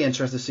very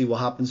interested to see what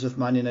happens with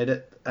Man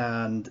United.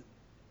 And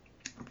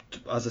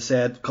as I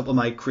said, a couple of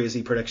my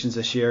crazy predictions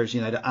this year is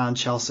United and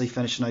Chelsea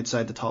finishing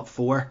outside the top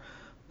four.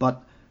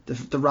 But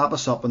to wrap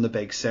us up on the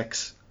big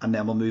six, and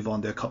then we'll move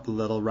on to a couple of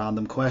little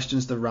random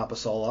questions to wrap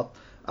us all up.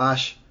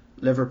 Ash,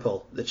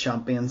 Liverpool, the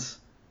champions.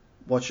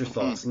 What's your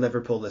thoughts?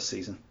 Liverpool this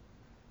season?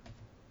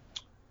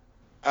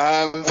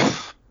 Well,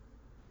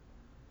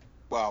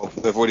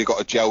 they've already got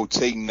a gelled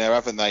team there,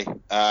 haven't they?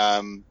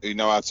 Who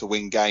know how to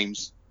win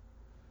games.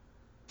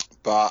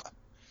 But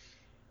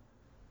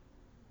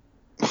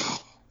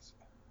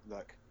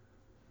look,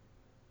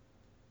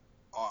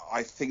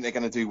 I think they're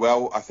going to do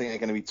well. I think they're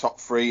going to be top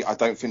three. I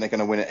don't think they're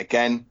going to win it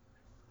again.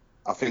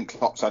 I think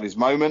Klopp's had his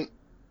moment.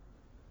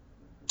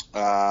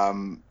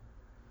 I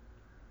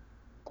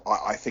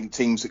think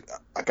teams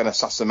are going to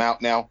suss them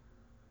out now.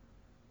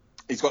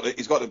 He's got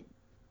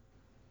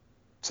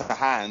to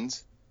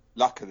hand.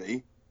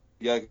 Luckily,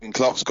 Jurgen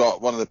Klopp's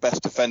got one of the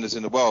best defenders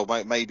in the world,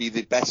 maybe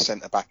the best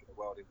centre back in the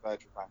world in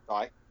Virgil van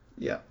Dijk.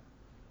 Yeah.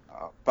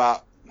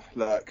 But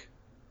look,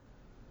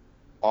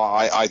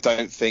 I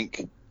don't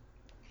think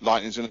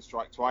Lightning's going to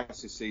strike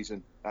twice this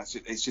season.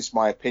 It's just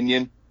my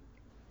opinion.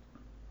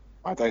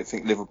 I don't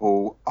think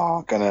Liverpool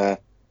are going to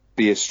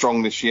be as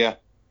strong this year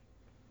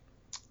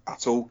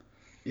at all.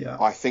 Yeah.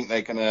 I think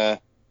they're going to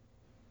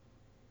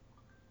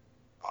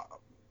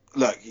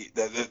look.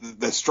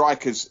 The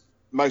strikers,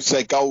 most of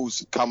their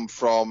goals come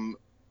from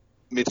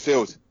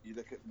midfield. You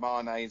look at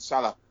Mane and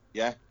Salah.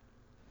 Yeah,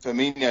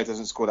 Firmino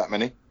doesn't score that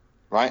many,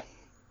 right?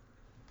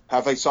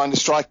 Have they signed a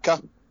striker?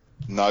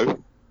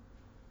 No.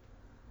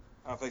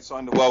 Have they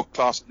signed a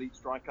world-class elite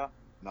striker?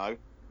 No.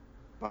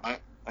 Right.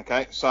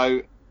 Okay.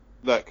 So,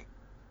 look,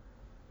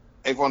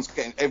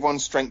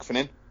 everyone's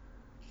strengthening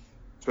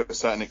to a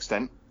certain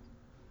extent.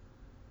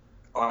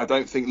 I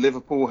don't think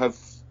Liverpool have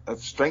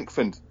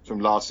strengthened from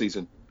last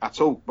season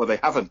at all. Well, they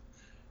haven't.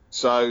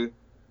 So,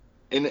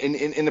 in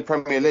the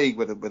Premier League,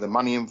 with the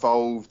money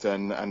involved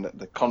and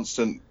the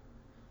constant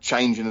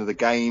changing of the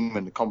game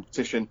and the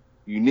competition,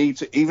 you need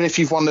to, even if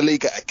you've won the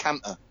league at a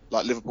canter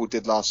like Liverpool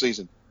did last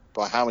season,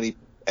 by how many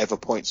ever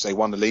points they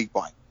won the league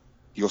by,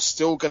 you're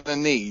still going to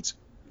need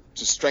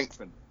to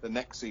strengthen the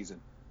next season.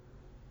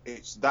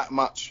 It's that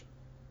much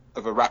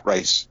of a rat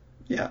race.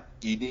 Yeah.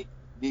 You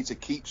need to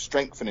keep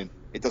strengthening.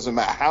 It doesn't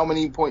matter how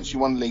many points you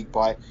won the league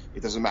by.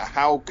 It doesn't matter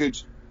how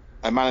good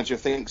a manager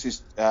thinks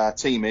his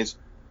team is,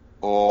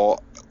 or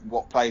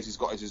what players he's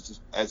got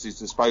at his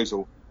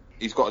disposal.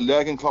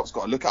 Jurgen Klopp's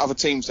got to look at other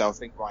teams now and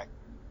think, right,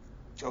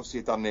 Chelsea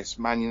have done this,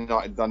 Man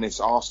United have done this,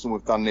 Arsenal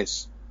have done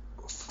this,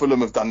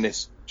 Fulham have done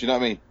this. Do you know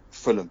what I mean?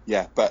 Fulham,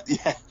 yeah, but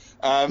yeah.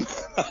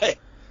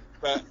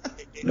 But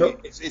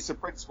it's the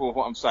principle of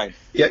what I'm saying.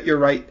 Yeah, you're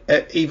right.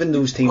 Even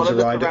those teams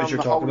around it, as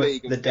you're talking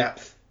about, the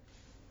depth.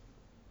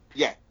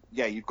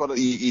 Yeah, you've got to,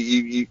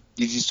 you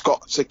just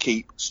got to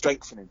keep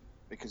strengthening,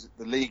 because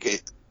the league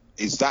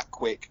is that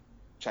quick,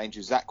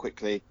 changes that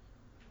quickly,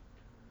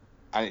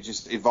 and it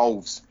just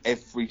evolves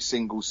every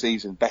single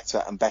season,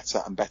 better and better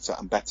and better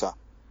and better.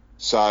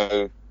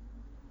 So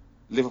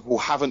Liverpool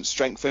haven't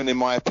strengthened, in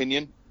my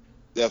opinion.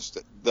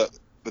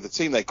 With the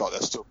team they got,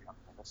 they'll still be up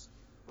there.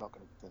 I'm not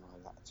going to deny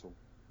that at all.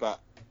 But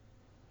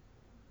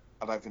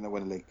I don't think they'll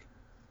win the league.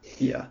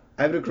 Yeah,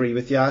 I would agree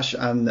with you, Ash.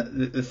 And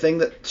the thing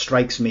that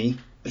strikes me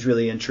as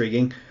really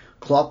intriguing,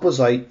 Klopp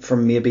was out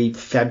from maybe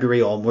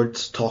February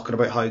onwards talking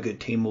about how good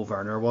Timo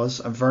Werner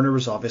was. And Werner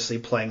was obviously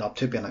playing up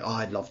to it, being like,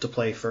 I'd love to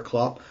play for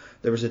Klopp.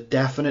 There was a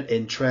definite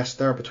interest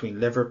there between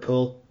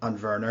Liverpool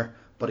and Werner,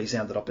 but he's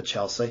ended up at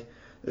Chelsea.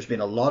 There's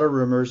been a lot of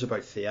rumours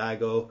about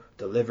Thiago,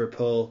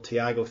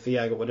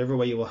 whatever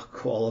way you want to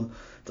call him,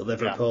 to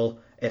Liverpool.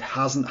 Yeah. It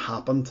hasn't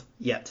happened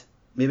yet.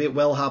 Maybe it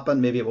will happen,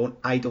 maybe it won't.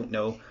 I don't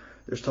know.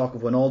 There's talk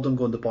of Wijnaldum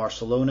going to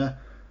Barcelona.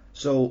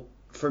 So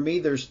for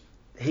me,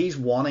 he's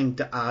wanting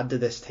to add to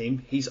this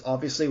team. He's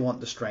obviously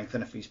wanting to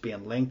strengthen if he's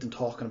being linked and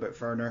talking about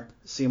Werner.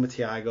 Same with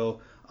Thiago,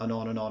 and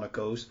on it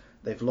goes.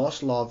 They've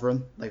lost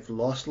Lovren. They've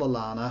lost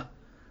Lallana.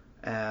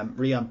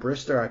 Ryan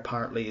Brewster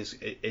apparently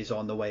is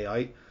on the way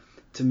out.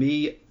 To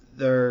me,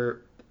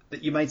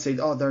 you might say,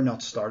 they're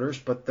not starters,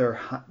 but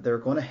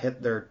they're going to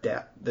hit their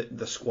depth,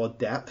 the squad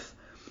depth.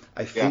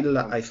 I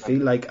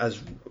feel like,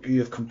 as you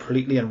have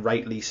completely and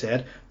rightly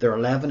said, their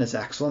 11 is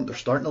excellent. Their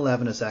starting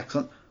 11 is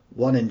excellent.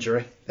 One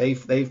injury.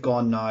 They've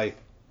gone now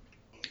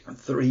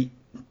 3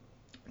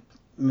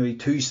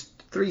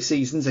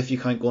 seasons if you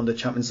count going to the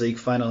Champions League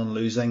final and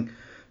losing,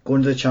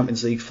 going to the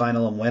Champions League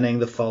final and winning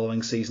the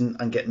following season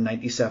and getting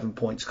 97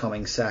 points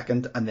coming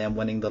second and then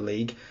winning the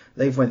league.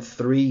 They've went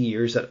 3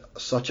 years at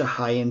such a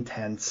high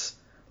intense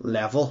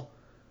level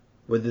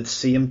with the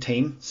same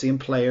team, same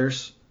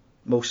players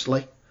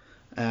mostly,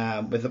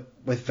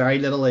 with very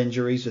little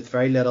injuries, with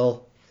very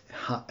little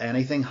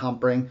anything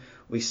hampering.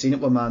 We've seen it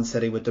with Man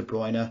City with De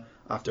Bruyne.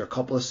 After a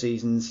couple of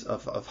seasons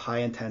of high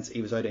intensity,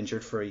 he was out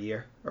injured for a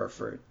year or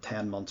for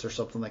 10 months or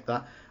something like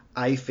that.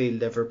 I feel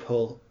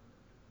Liverpool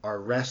are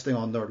resting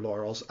on their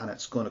laurels, and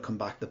it's going to come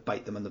back to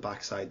bite them in the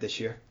backside this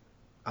year.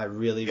 I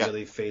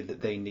really feel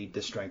that they need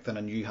to strengthen,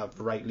 and you have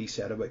rightly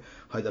said about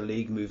how the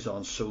league moves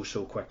on so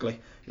quickly.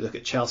 You look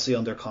at Chelsea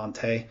under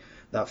Conte,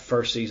 that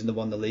first season they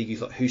won the league, you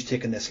thought, who's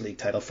taking this league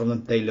title from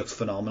them? They looked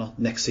phenomenal.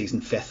 Next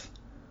season, 5th.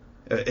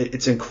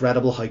 It's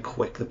incredible how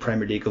quick the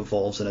Premier League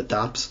evolves and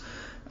adapts.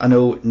 I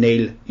know,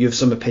 Neil, you have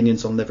some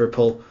opinions on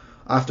Liverpool.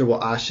 After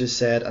what Ash has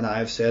said and I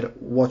have said,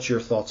 what's your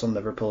thoughts on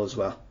Liverpool as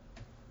well?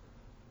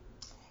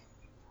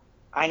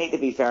 I need to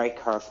be very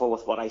careful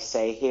with what I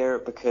say here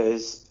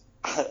because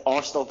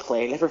Arsenal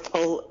play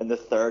Liverpool in the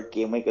 3rd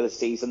game week of the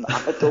season,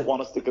 and I don't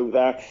want us to go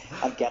there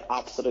and get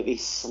absolutely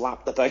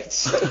slapped about.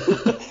 So,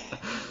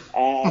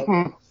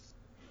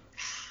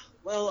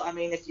 well, I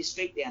mean, if you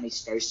speak to any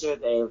Scouser,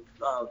 it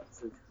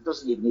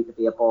doesn't even need to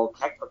be a ball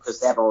kick because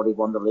they've already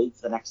won the league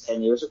for the next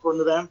 10 years, according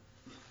to them.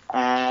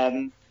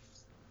 I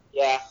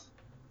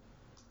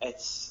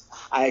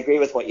agree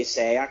with what you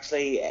say,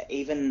 actually.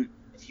 Even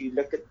if you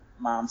look at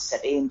Man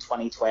City in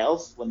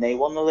 2012, when they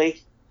won the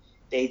league,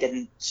 they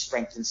didn't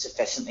strengthen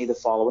sufficiently the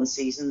following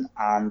season,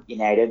 and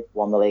United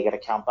won the league at a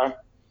camper.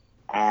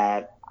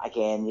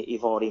 Again,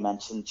 you've already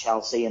mentioned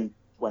Chelsea and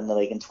won the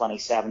league in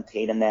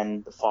 2017, and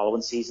then the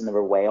following season they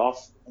were way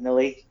off in the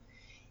league.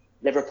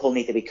 Liverpool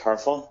need to be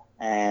careful.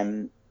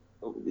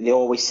 They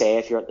always say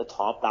if you're at the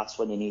top, that's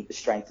when you need to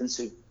strengthen.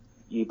 So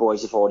you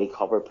boys have already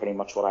covered pretty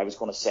much what I was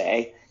going to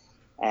say.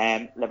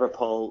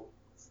 Liverpool,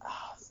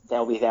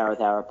 they'll be there or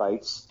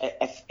thereabouts.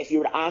 If you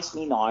were to ask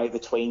me now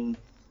between,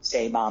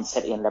 say, Man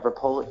City and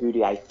Liverpool, who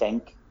do I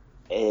think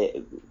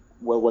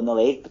will win the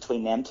league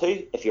between them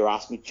two? If you were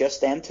asking me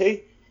just them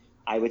two,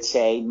 I would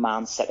say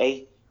Man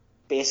City.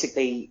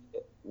 Basically,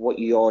 what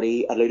you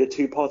already alluded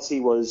to,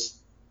 Potsy, was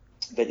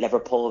that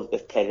Liverpool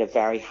have played at a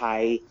very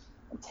high,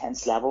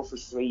 intense level for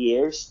 3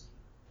 years.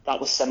 That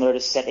was similar to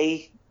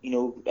City,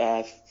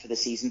 for the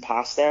season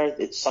past there.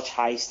 It's such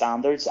high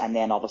standards, and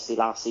then obviously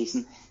last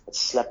season it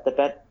slipped a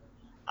bit,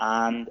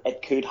 and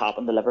it could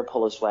happen to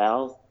Liverpool as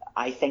well.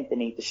 I think they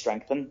need to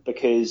strengthen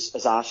because,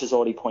 as Ash has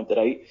already pointed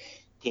out,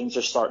 teams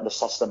are starting to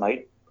suss them out.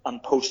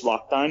 And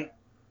post-lockdown,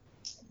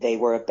 they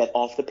were a bit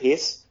off the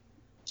pace.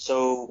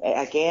 So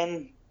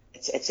again,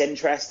 it's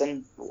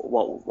interesting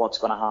what's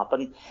going to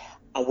happen.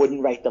 I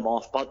wouldn't write them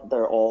off, but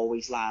they're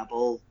always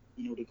liable,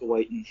 to go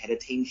out and hit a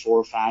team 4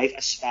 or 5,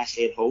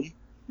 especially at home.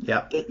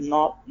 Yeah. But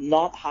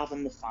not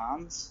having the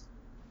fans,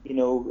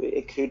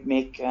 it could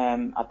make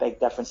a big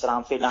difference at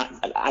Anfield.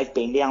 I've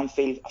been to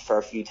Anfield a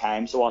fair few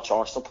times to watch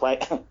Arsenal play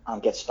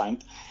and get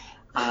spanked.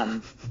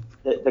 And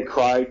the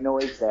crowd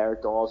noise there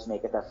does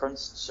make a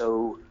difference.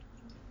 So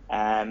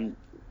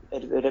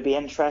it'll be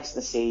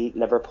interesting to see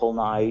Liverpool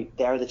now.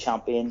 They're the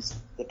champions.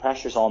 The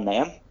pressure's on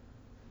them.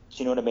 Do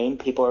you know what I mean?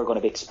 People are going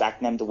to be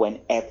expecting them to win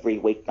every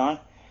week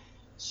now.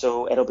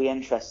 So it'll be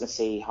interesting to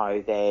see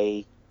how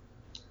they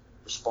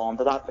respond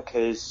to that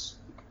because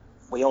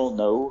we all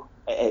know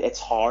it's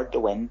hard to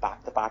win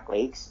back-to-back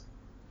leagues.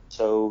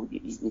 So,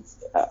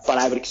 but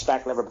I would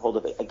expect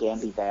Liverpool to again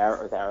be there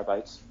or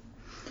thereabouts.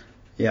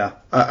 Yeah,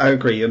 I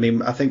agree. I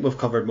mean, I think we've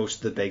covered most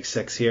of the big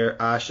 6 here.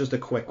 Ash, just a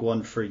quick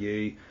one for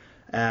you.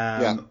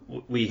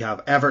 We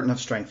have Everton have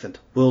strengthened,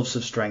 Wolves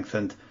have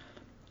strengthened,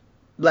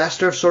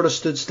 Leicester have sort of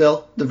stood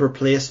still. They've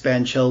replaced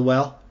Ben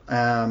Chilwell,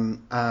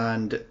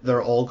 and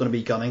they're all going to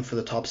be gunning for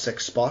the top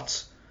 6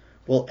 spots.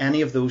 Will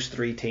any of those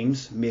 3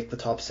 teams make the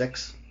top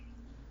 6?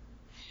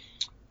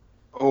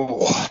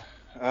 Out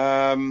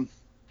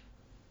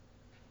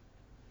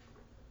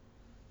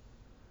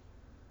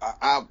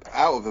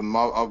of them,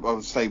 I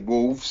would say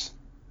Wolves.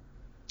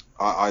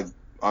 I'm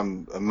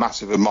a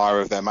massive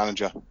admirer of their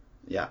manager.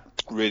 Yeah.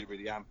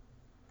 Really am.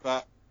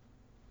 But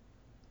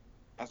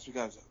as we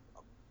go, I'm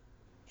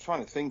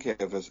trying to think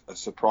of a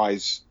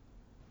surprise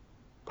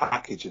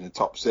package in the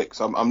top 6.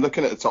 I'm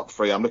looking at the top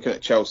 3. I'm looking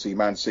at Chelsea,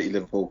 Man City,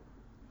 Liverpool.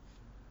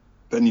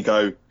 Then you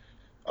go,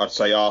 I'd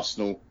say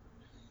Arsenal,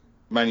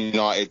 Man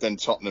United, then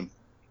Tottenham.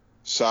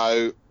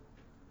 So,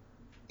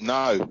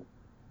 no.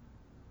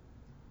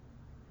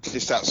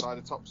 Just outside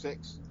the top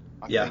 6.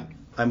 I think.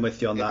 I'm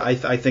with you on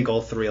that. I think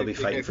all 3 will be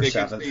fighting for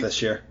 7th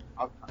this year.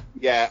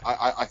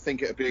 I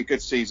think it would be a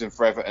good season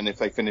for Everton if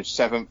they finish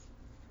 7th.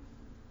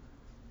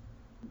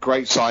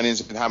 Great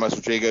signings in James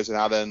Rodriguez and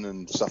Allen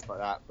and stuff like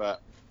that.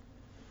 But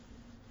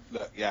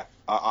look,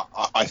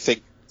 I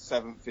think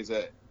 7th is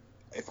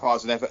if I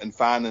was an Everton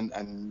fan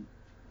and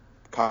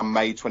come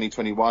May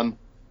 2021,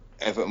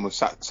 Everton was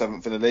sat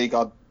 7th in the league,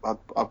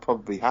 I'd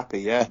probably be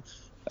happy. Yeah.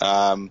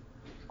 I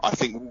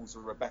think Wolves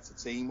are a better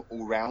team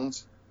all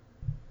round.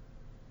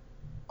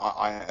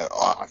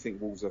 I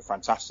think Wolves are a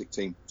fantastic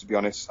team, to be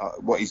honest.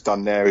 What he's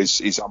done there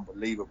is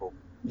unbelievable.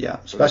 Yeah,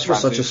 especially for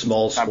such a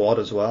small squad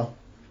as well.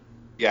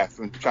 Yeah,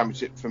 from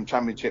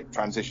championship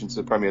transition to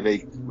the Premier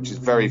League, which is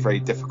very, very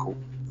difficult.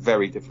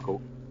 Very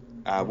difficult.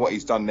 What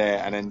he's done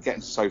there, and then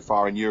getting so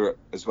far in Europe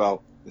as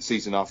well, the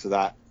season after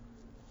that.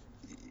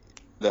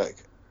 Look,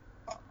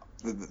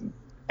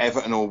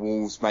 Everton or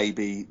Wolves may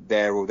be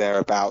there or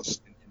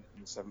thereabouts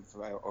in the 7th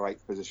or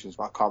 8th positions,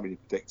 but I can't really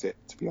predict it,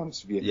 to be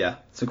honest with you. Yeah,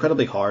 it's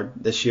incredibly hard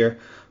this year.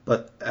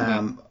 But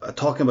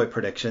talking about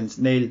predictions,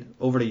 Neil,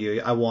 over to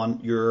you. I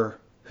want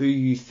who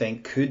you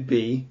think could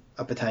be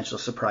a potential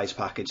surprise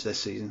package this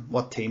season.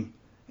 What team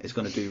is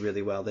going to do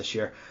really well this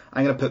year?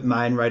 I'm going to put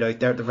mine right out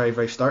there at the very,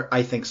 very start.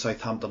 I think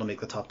Southampton will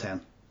make the top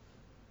 10.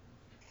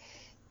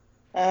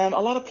 A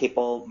lot of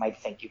people might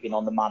think you've been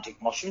on the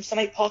magic mushrooms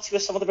tonight, Pottsy,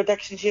 with some of the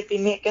predictions you've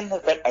been making.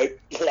 They've been out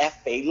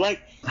left field,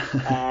 like.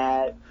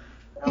 Fair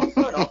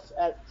enough.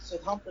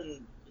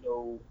 Southampton,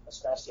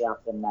 especially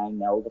after the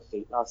 9-0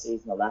 defeat last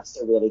season, the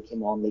Leicester really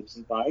came on leaps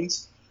and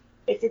bounds.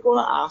 If you're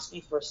going to ask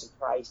me for a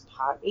surprise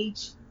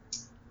package,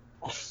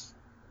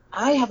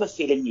 I have a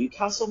feeling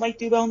Newcastle might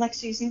do well next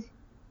season.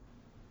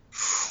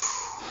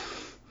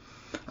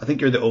 I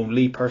think you're the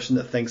only person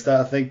that thinks that.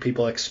 I think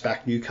people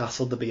expect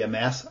Newcastle to be a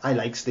mess. I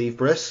like Steve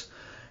Bruce.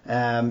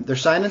 Their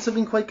signings have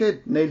been quite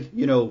good.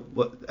 Neil,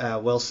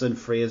 Wilson,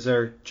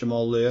 Fraser,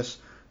 Jamal Lewis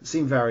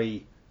seem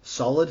very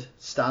solid,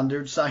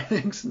 standard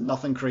signings.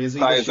 Nothing crazy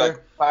this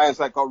year. Players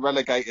that got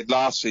relegated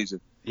last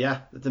season. Yeah,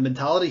 it's a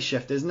mentality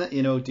shift, isn't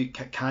it?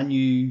 Can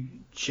you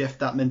shift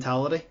that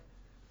mentality?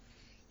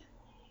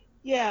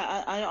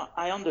 Yeah,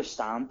 I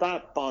understand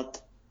that, but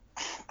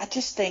I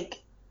just think.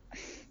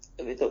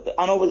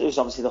 I know there was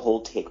obviously the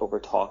whole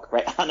takeover talk,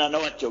 right? And I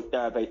know I joked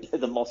there about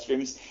the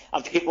mushrooms,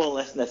 and people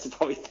listening to this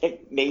probably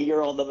think me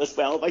you're on them as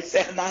well by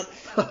saying that.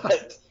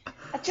 But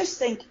I just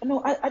think,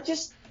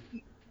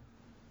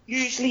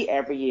 usually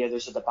every year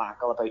there's a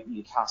debacle about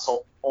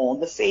Newcastle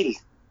on the field,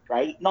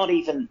 right?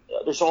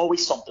 There's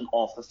always something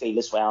off the field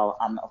as well,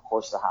 and of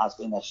course there has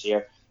been this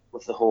year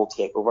with the whole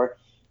takeover.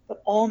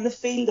 But on the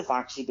field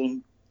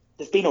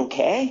they've been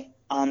okay,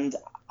 and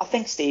I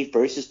think Steve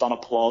Bruce has done a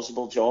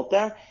plausible job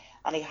there.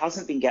 And he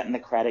hasn't been getting the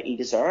credit he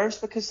deserves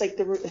because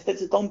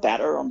they've done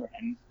better under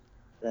him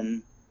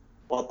than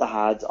what they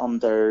had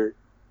under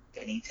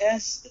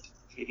Benitez the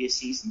previous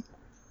season.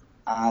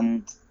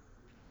 And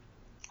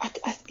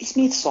he's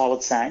made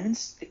solid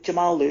signings.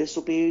 Jamal Lewis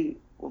will be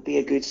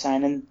a good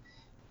signing.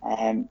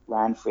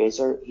 Ryan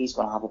Fraser, he's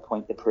going to have a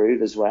point to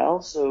prove as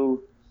well.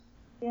 So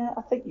yeah,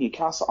 I think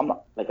Newcastle.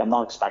 I'm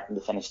not expecting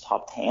to finish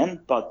top 10,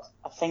 but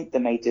I think they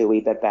might do a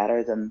wee bit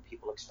better than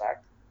people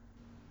expect.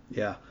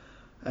 Yeah.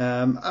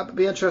 I'd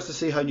be interested to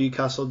see how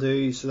Newcastle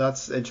do. So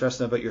that's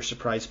interesting about your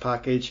surprise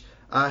package.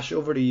 Ash,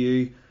 over to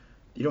you.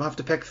 You don't have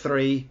to pick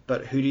 3,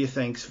 but who do you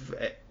think's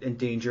in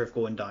danger of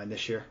going down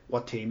this year?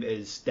 What team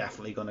is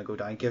definitely going to go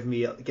down? Give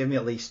me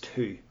at least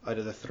 2 out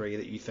of the 3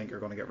 that you think are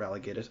going to get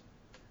relegated.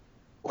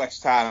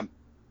 West Ham.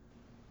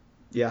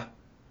 Yeah.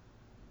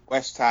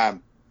 West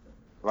Ham.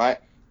 Right.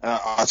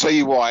 I'll tell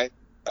you why.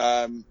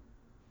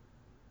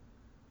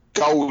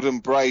 Golden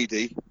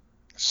Brady,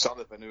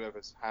 Sullivan,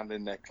 whoever's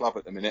handling their club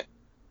at the minute,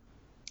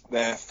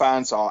 their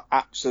fans are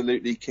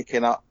absolutely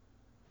kicking up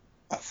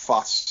a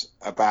fuss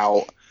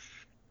about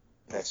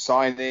their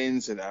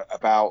signings and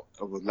about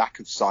lack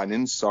of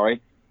signings,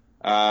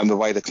 the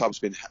way the club's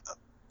been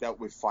dealt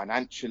with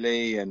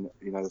financially, and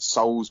the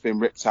soul's been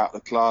ripped out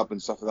of the club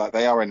and stuff like that.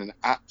 They are in an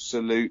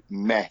absolute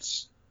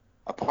mess.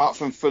 Apart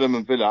from Fulham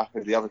and Villa,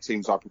 who are the other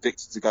teams I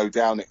predicted to go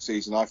down next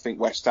season, I think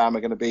West Ham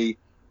are going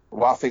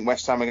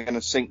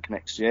to sink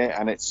next year,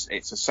 and it's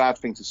a sad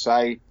thing to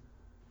say,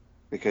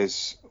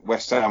 because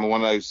West Ham are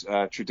one of those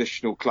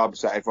traditional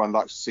clubs that everyone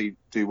likes to see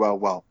do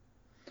well.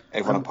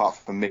 Everyone apart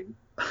from me.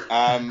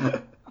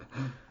 My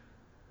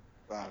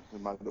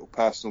little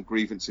personal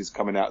grievances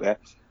coming out there.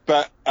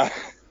 But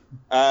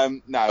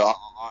no,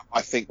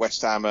 I think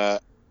West Ham are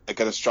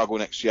going to struggle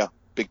next year,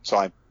 big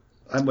time.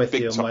 I'm with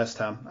you on West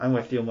Ham.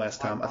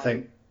 I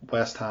think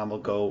West Ham will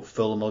go,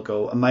 Fulham will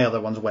go, and my other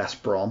one's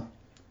West Brom.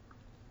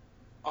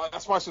 Oh,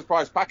 that's my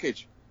surprise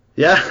package.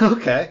 Yeah,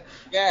 okay.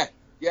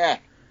 Yeah.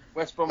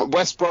 West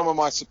Brom are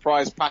my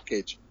surprise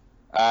package.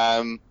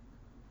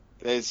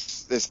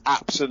 There's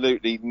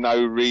absolutely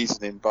no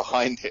reasoning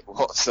behind it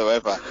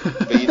whatsoever.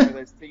 But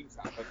there's teams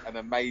that have an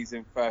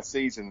amazing first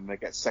season and they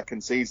get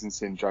second season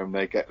syndrome.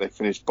 They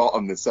finish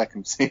bottom the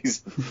second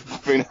season. I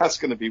think that's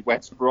going to be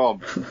West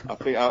Brom.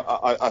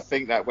 I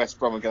think that West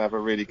Brom are going to have a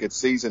really good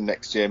season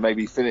next year.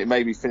 Maybe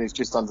finish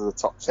just under the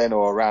top 10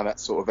 or around that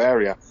sort of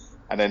area.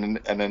 And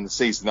then the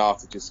season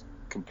after just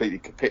completely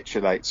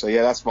capitulate. So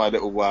yeah, that's my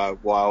little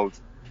wild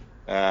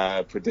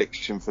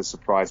prediction for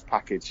surprise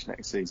package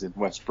next season,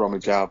 West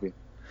Bromwich Albion.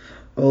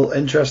 Well,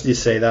 interesting you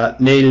say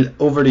that. Neil,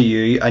 over to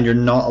you, and you're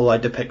not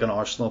allowed to pick an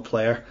Arsenal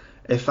player.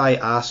 If I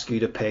ask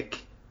you to pick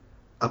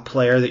a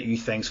player that you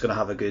think is going to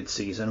have a good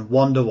season,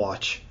 one to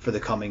watch for the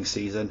coming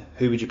season,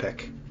 who would you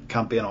pick?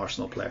 Can't be an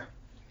Arsenal player.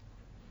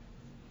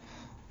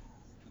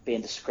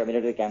 Being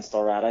discriminated against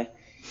already.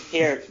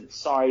 Here,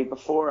 sorry,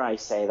 before I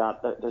say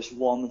that, there's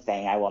one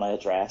thing I want to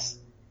address.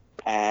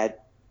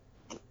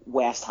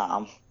 West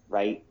Ham,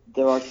 right?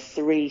 There are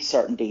 3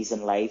 certainties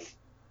in life.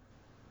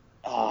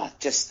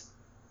 Just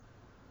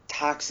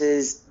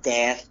taxes,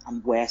 death,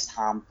 and West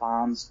Ham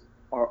fans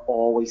are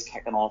always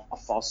kicking off a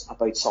fuss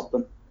about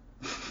something.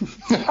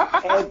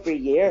 Every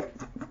year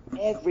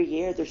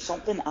there's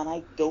something, and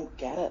I don't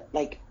get it.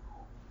 Like,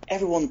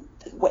 everyone.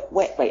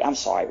 Wait, I'm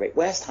sorry. Right,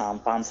 West Ham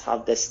fans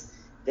have this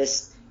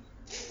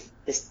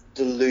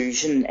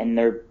delusion in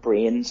their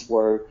brains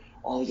where,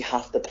 oh, you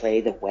have to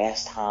play the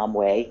West Ham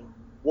way.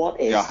 What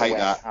is the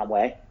West Ham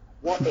way?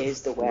 What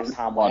is the West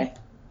Ham way?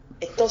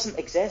 It doesn't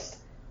exist.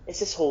 It's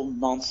this whole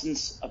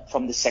nonsense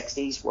from the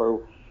 60s where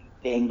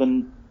the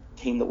England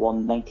team that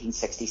won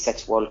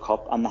 1966 World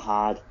Cup and they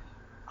had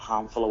a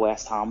handful of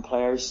West Ham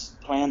players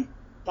playing.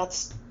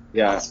 That's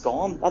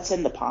gone. That's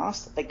in the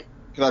past. Like,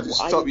 can I just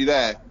stop you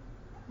there?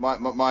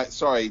 My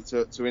sorry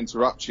to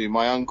interrupt you.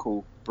 My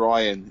uncle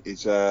Brian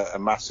is a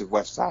massive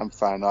West Ham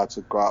fan. I had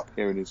to grow up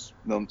hearing his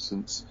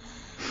nonsense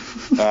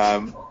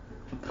in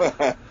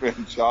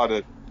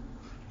childhood,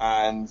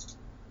 and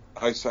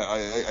I used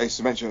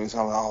to mention it.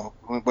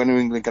 When are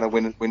England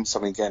going to win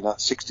something again? Like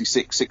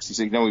 66.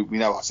 We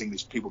know us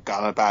English people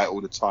going about it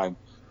all the time,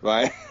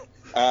 right?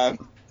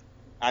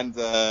 And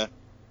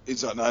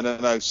he's like,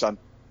 no, son.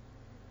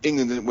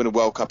 England didn't win a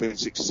World Cup in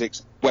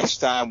 66.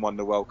 West Ham won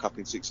the World Cup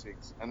in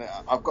 66. And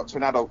I've got to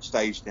an adult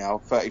stage now,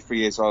 33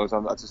 years old.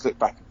 I just look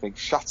back and think,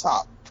 shut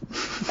up.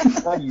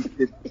 No, you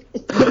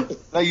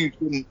didn't. No, you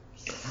didn't.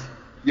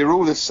 You're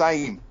all the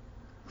same.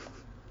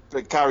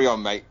 But carry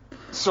on, mate.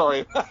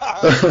 Sorry.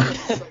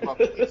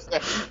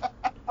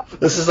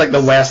 This is like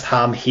the West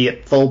Ham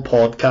hateful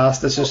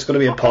podcast. It's just going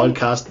to be a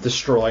podcast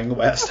destroying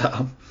West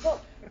Ham.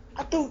 Well,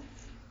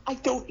 I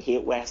don't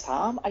hate West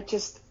Ham. I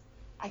just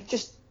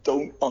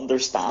don't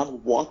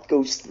understand what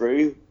goes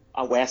through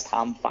a West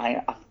Ham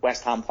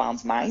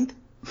fan's mind.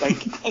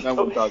 Like, no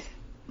one does.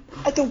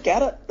 I don't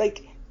get it.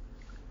 Like,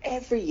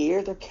 every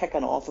year they're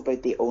kicking off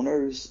about the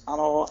owners and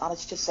all, and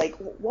it's just like,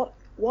 what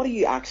are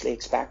you actually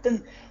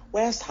expecting?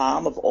 West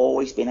Ham have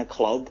always been a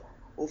club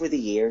over the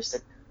years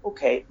that,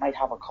 okay, might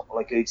have a couple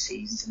of good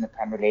seasons in the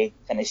Premier League,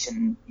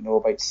 finishing,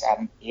 about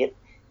 7th, 8th.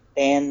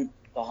 Then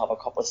they'll have a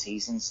couple of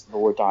seasons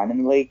lower down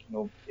in the league,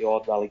 the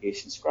odd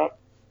relegation scrap.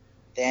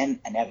 Then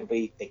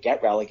inevitably they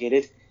get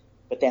relegated,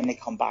 but then they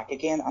come back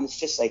again, and it's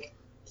just like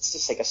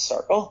a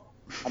circle,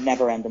 a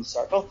never-ending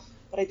circle.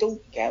 But I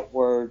don't get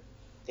where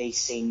they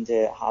seem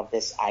to have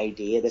this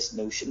idea, this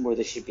notion where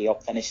they should be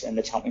up finishing in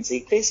the Champions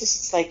League places.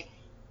 It's like,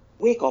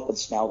 wake up and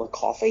smell the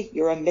coffee.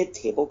 You're a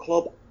mid-table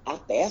club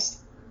at best.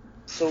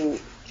 So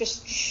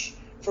just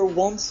for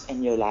once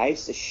in your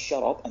lives, just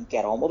shut up and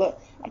get on with it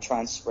and try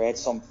and spread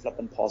some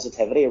flipping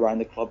positivity around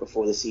the club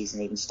before the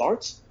season even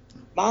starts.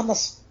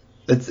 Madness.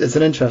 It's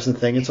an interesting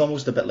thing. It's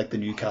almost a bit like the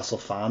Newcastle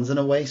fans in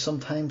a way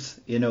sometimes.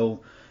 They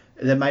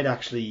might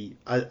actually,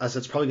 as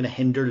it's probably going to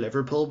hinder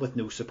Liverpool with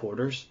no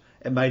supporters,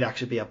 it might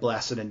actually be a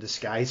blessing in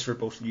disguise for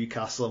both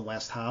Newcastle and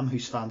West Ham,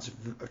 whose fans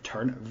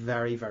turn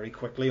very, very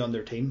quickly on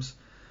their teams.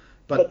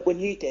 But when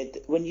you did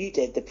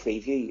the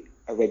preview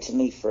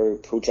originally for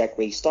Project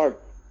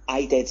Restart,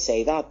 I did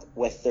say that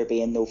with there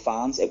being no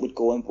fans, it would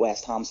go in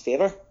West Ham's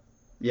favour.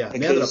 Yeah,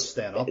 they ended up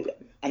staying up.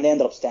 And they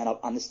ended up staying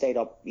up, and they stayed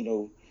up,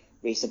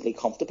 reasonably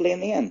comfortably in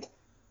the end.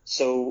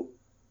 So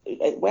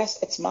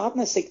it's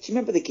madness. Like, do you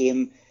remember the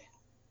game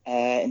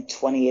in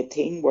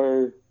 2018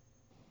 where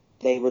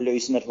they were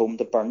losing at home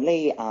to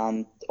Burnley,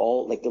 and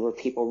there were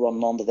people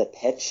running onto the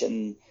pitch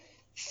and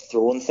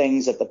throwing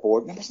things at the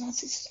board? And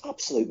it's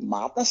absolute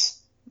madness.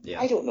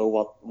 Yeah. I don't know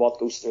what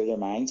goes through their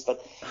minds,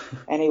 but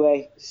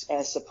anyway,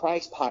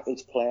 surprise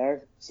package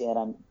player, saying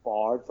I'm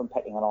barred from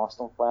picking an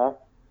Arsenal player.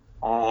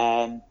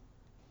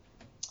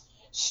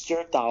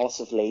 Stuart Dallas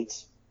of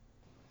Leeds.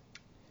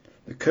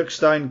 The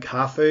Cookstown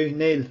Cafu,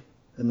 Neil,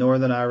 the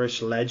Northern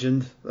Irish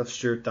legend of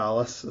Stuart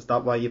Dallas. Is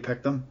that why you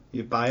picked him?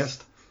 You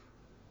biased?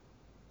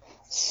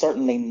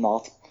 Certainly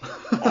not.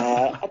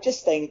 I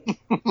just think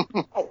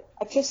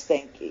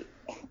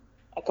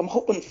I'm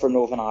hoping for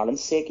Northern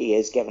Ireland's sake he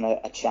is given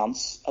a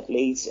chance at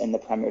Leeds in the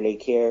Premier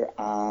League here,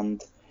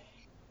 and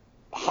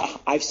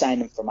I've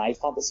signed him for my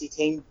fantasy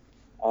team,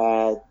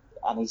 and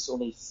he's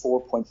only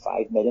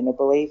 4.5 million, I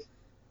believe.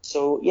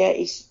 So yeah,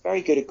 he's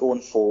very good at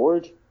going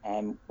forward,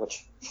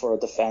 which for a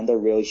defender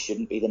really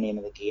shouldn't be the name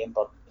of the game,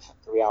 but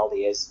the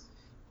reality is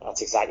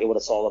that's exactly what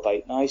it's all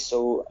about now.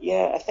 So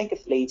yeah, I think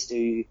if Leeds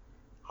do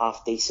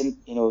half decent,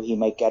 he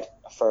might get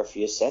a fair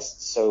few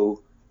assists.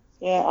 So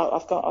yeah,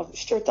 I've got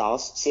Stuart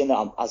Dallas, saying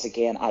that I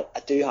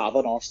do have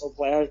an Arsenal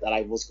player that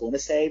I was going to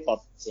say,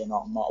 but saying that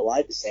I'm not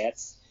allowed to say it,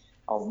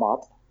 I'll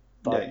not.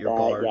 But, yeah, you're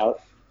barred. Yeah,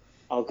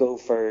 I'll go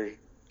for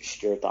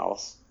Stuart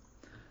Dallas.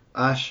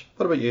 Ash,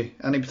 what about you?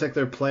 Any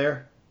particular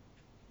player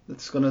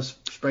that's going to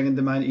spring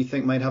into mind that you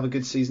think might have a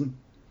good season?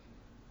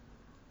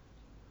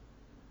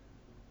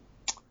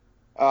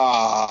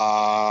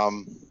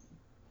 God,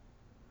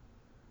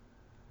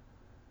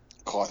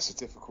 it's a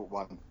difficult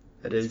one.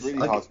 It is. It's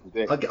really hard to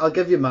predict. I'll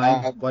give you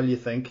mine while you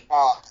think.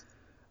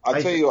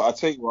 I'll tell you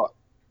what.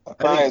 A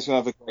player's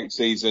going to have a great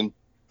season.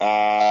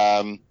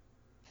 A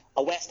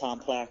West Ham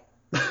player.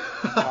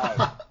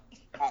 No,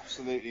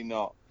 absolutely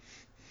not.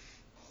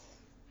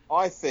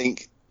 I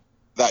think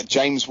that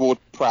James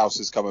Ward-Prowse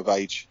has come of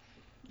age.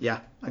 Yeah,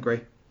 I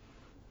agree.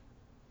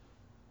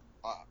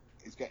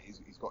 He's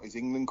got his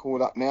England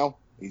call up now.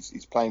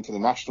 He's playing for the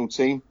national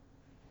team.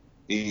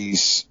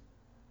 He's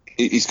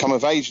he's come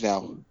of age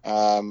now.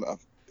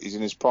 He's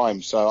in his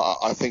prime, so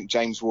I think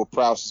James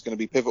Ward-Prowse is going to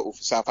be pivotal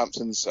for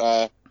Southampton's,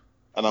 and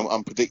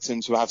I'm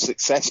predicting to have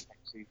success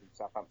next season.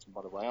 Southampton,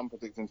 by the way, I'm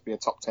predicting to be a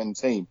top 10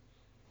 team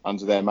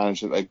under their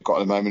manager that they've got at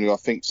the moment, who I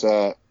think's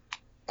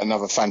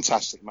another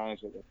fantastic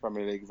manager that the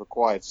Premier League have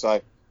acquired.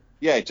 So,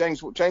 yeah,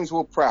 James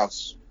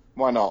Ward-Prowse,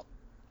 why not?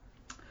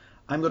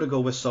 I'm going to go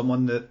with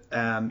someone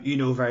that you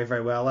know very,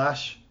 very well,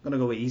 Ash. I'm going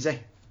to go with Easy.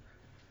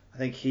 I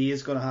think he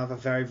is going to have a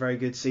very, very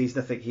good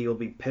season. I think he will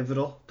be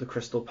pivotal to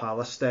Crystal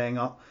Palace staying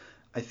up.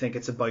 I think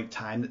it's about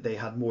time that they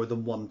had more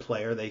than one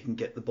player they can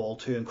get the ball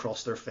to and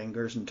cross their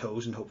fingers and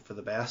toes and hope for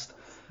the best.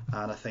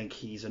 And I think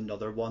he's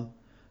another one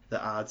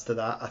that adds to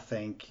that. I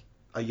think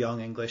a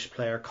young English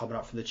player coming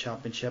up from the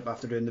Championship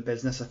after doing the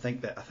business, I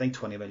think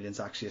 20 million is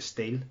actually a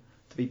steal,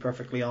 to be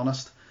perfectly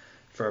honest,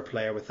 for a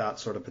player with that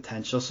sort of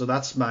potential. So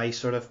that's my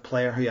sort of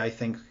player who I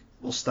think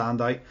will stand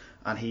out,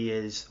 and he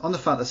is on the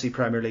Fantasy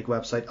Premier League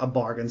website a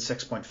bargain,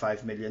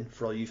 6.5 million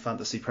for all you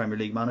Fantasy Premier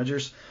League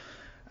managers.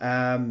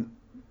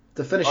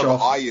 To finish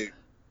off, are you?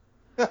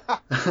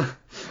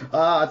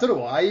 I don't know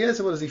why he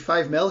is. What is he?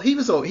 5 mil. He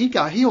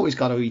always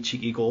got a wee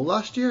cheeky goal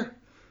last year.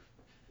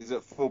 He's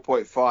at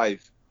 4.5.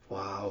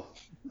 Wow,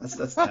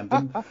 that's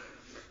tempting.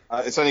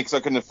 It's only because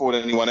I couldn't afford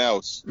anyone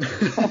else.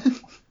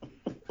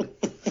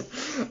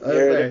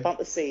 Okay.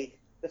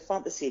 The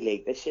fantasy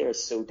league this year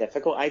is so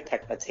difficult. I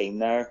picked a team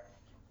there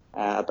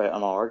about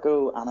an hour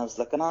ago, and I was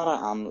looking at it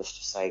and it was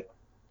just like,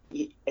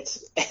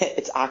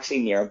 it's actually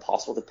near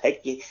impossible to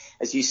pick.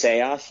 As you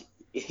say, Ash,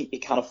 you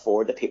can't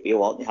afford the people you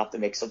want. You have to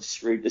make some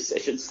shrewd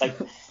decisions. Like,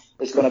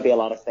 there's going to be a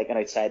lot of thinking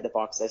outside the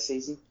box this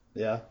season.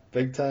 Yeah,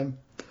 big time.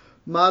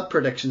 Mad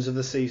predictions of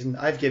the season.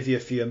 I've give you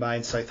a few of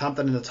mine.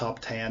 Southampton in the top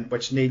 10,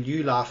 which Neil,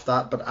 you laughed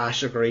at, but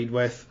Ash agreed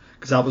with,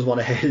 because that was one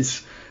of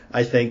his.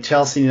 I think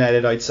Chelsea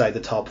United outside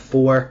the top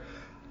 4.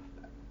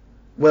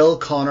 Will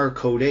Connor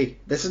Cody.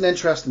 This is an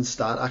interesting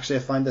stat. Actually, I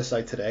found this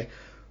out today.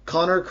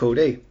 Connor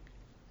Cody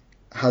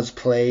has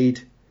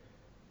played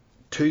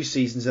 2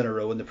 seasons in a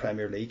row in the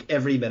Premier League,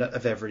 every minute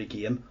of every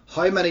game.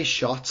 How many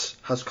shots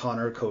has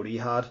Connor Cody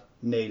had?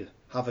 Neil,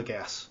 have a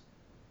guess.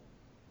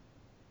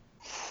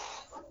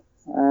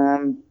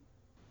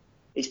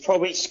 He's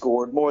probably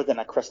scored more than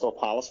a Crystal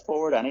Palace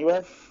forward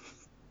anyway.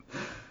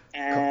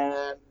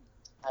 I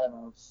don't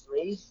know,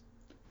 3?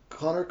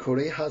 Connor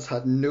Cody has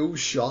had no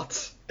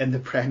shots in the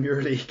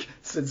Premier League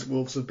since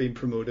Wolves have been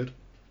promoted,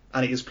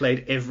 and he has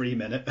played every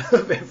minute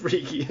of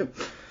every game.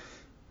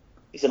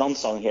 He's an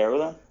unsung hero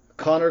then.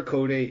 Connor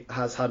Cody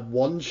has had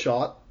 1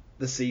 shot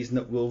the season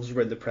that Wolves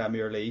were in the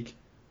Premier League,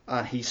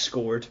 and he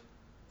scored.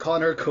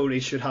 Connor Cody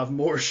should have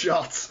more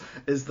shots,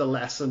 is the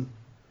lesson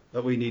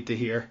that we need to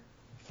hear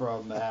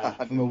from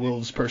a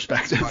Wolves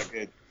perspective. Quite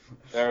good.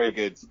 Very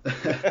good.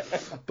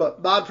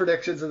 But mad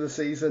predictions of the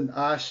season.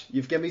 Ash,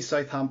 you've given me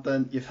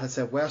Southampton. You've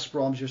said West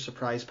Brom's your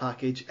surprise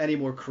package. Any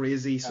more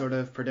crazy sort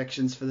of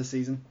predictions for the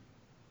season?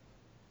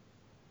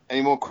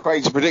 Any more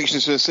crazy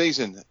predictions for the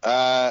season?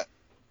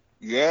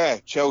 Yeah,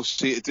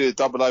 Chelsea to do a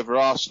double over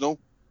Arsenal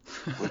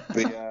would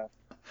be.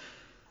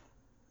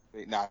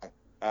 No.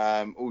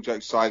 All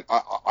jokes aside,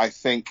 I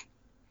think.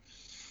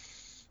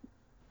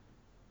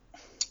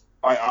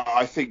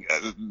 I think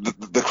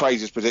the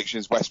craziest prediction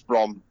is West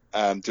Brom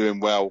doing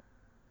well,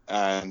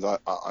 and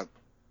I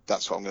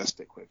that's what I'm going to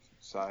stick with.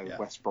 So yeah.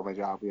 West Bromwich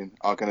Albion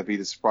are going to be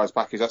the surprise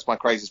package. That's my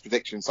craziest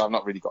prediction, so I've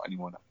not really got any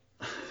more now.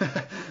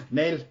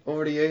 Neil,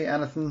 over to you.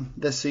 Anything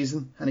this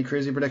season? Any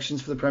crazy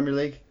predictions for the Premier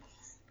League?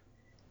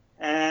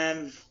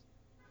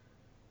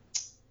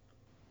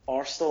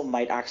 Arsenal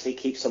might actually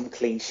keep some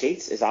clean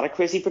sheets. Is that a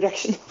crazy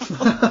prediction?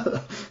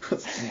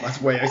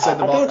 That's way outside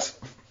the box.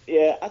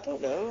 Yeah, I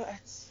don't know.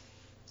 It's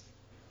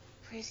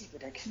crazy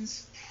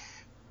predictions.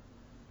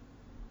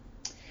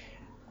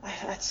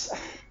 That's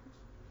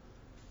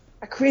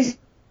a crazy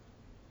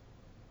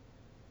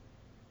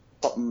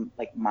something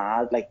like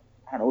mad, like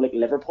I don't know, like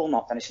Liverpool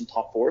not finishing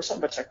top 4 or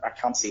something, but I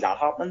can't see that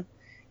happening.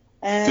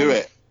 Do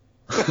it.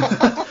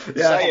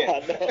 Yeah, say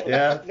it.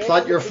 Yeah.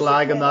 Plant your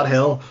flag on that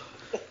hill.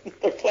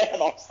 They're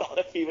playing Arsenal in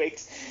a few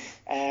weeks.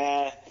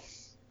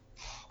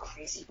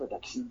 Crazy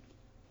prediction.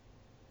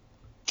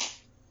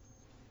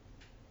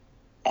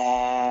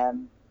 I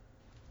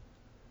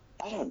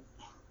don't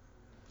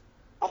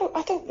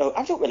know.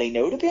 I don't really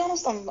know, to be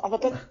honest. I'm a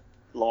bit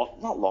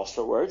not lost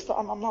for words, but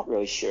I'm not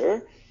really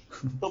sure.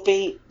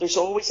 There's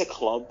always a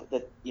club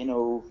that,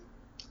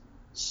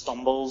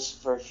 stumbles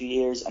for a few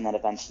years and then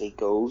eventually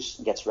goes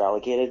and gets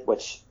relegated,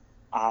 which,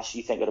 Ash,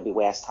 you think it'll be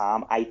West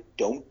Ham. I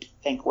don't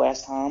think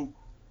West Ham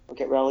will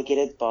get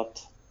relegated,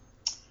 but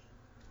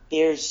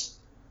here's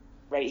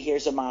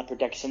a mad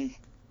prediction.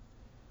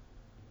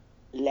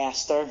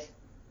 Leicester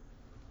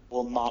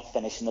will not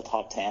finish in the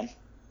top 10.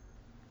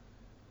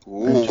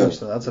 Ooh.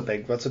 Interesting. That's a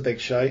big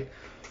shout.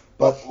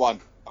 But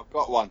I've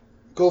got one.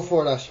 Go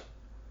for it, Ash.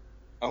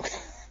 Okay.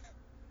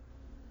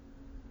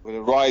 With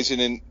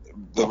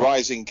the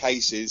rising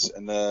cases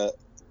and the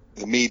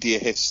media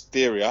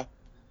hysteria,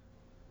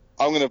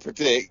 I'm going to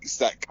predict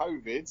that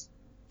COVID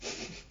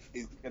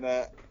is going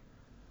to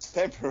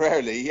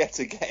temporarily, yet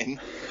again,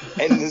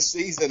 end the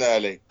season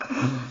early.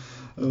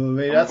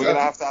 We're gonna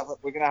have to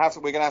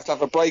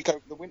have a break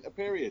over the winter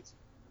period.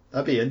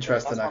 That'd be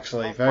interesting,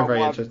 actually. Very,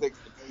 very interesting.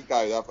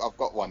 I've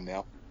got one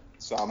now,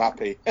 so I'm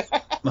happy.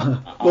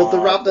 Well, to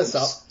wrap this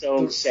up,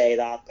 don't say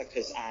that,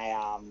 because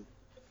I'm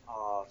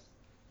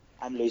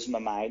losing my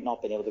mind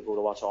not being able to go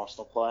to watch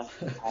Arsenal play.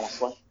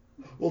 Honestly.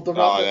 Well,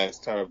 it's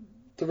terrible.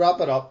 To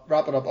wrap it up.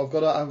 I'm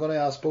gonna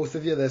ask both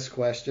of you this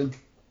question,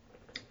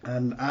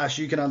 and Ash,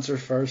 you can answer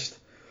first.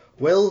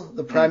 Will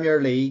the Premier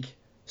League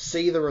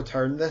see the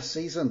return this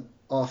season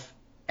of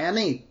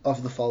any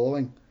of the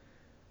following: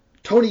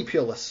 Tony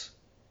Pulis,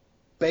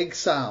 Big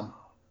Sam,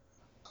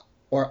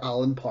 or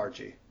Alan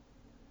Pardew?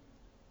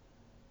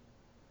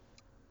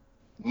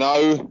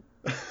 No.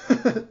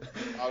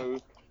 No.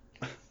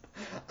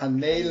 And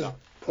Neil,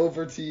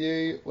 over to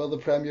you. Will the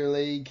Premier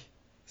League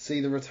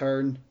see the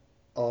return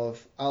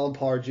of Alan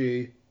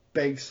Pardew,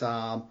 Big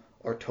Sam,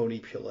 or Tony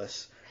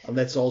Pulis? And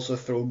let's also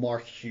throw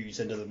Mark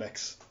Hughes into the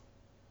mix.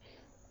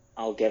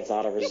 I'll give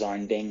that a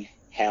resounding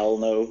hell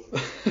no.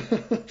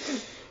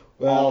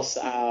 Well,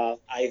 also,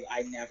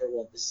 I never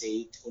want to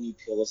see Tony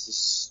Pulis'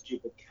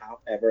 stupid cap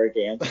ever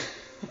again.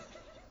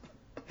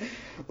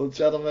 Well,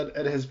 gentlemen,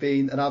 it has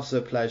been an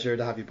absolute pleasure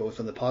to have you both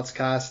on the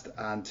podcast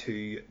and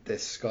to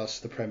discuss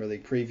the Premier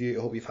League preview.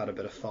 I hope you've had a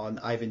bit of fun.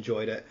 I've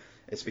enjoyed it.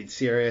 It's been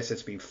serious,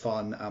 it's been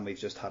fun, and we've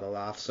just had a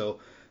laugh. So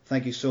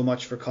thank you so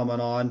much for coming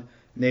on.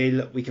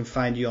 Neil, we can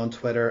find you on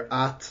Twitter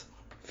at,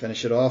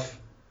 finish it off.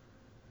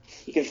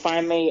 You can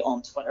find me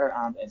on Twitter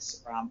and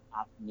Instagram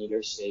at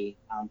NeilC.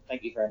 And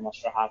thank you very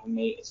much for having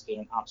me. It's been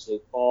an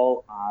absolute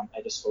ball, and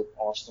I just hope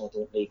Arsenal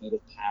don't leave me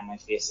with pie on my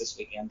face this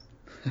weekend.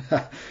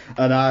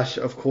 And Ash,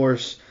 of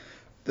course,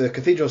 the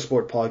Cathedral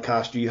Sport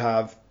podcast,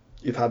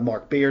 you've had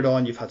Mark Beard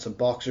on, you've had some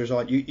boxers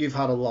on, you've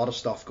had a lot of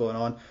stuff going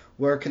on.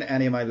 Where can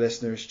any of my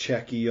listeners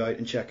check you out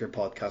and check your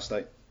podcast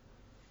out?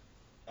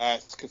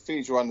 It's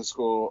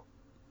Cathedral_Sport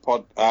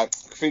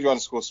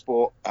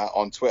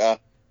on Twitter.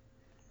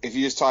 If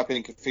you just type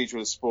in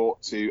Cathedral of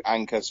Sport to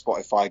Anchor,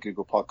 Spotify,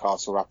 Google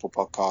Podcasts, or Apple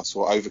Podcasts,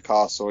 or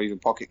Overcast, or even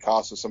Pocket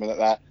Cast, or something like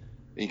that,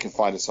 you can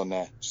find us on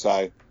there.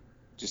 So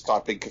just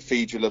type in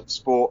Cathedral of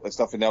Sport. There's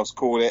nothing else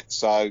called it,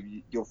 so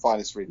you'll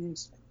find us really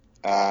easily.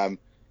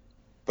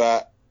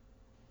 But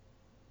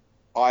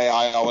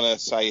I want to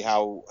say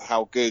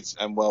how good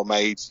and well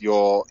made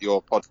your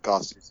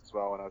podcast is as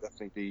well, and I'll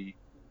definitely be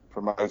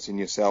promoting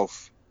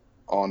yourself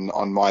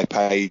on my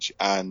page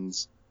and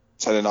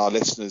telling our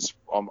listeners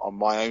on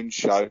my own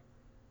show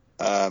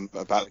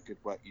about the good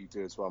work you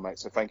do as well, mate.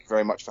 So thank you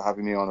very much for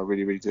having me on. I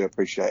really, really do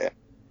appreciate it.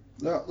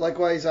 No,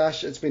 likewise,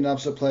 Ash, it's been an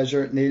absolute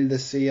pleasure. Neil, to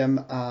see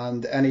him,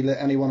 and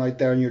anyone out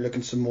there and you're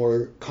looking for some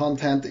more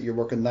content, that you're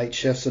working night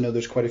shifts. I know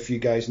there's quite a few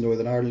guys in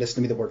Northern Ireland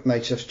listening to me that work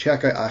night shifts.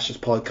 Check out Ash's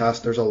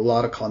podcast. There's a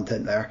lot of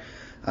content there,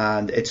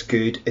 and it's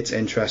good, it's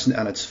interesting,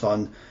 and it's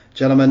fun.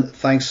 Gentlemen,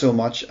 thanks so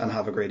much, and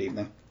have a great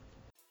evening.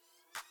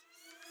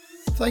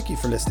 Thank you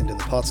for listening to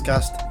the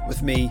Pottscast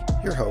with me,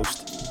 your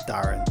host,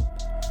 Darren.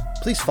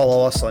 Please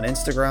follow us on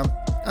Instagram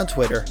and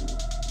Twitter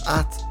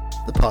at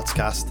the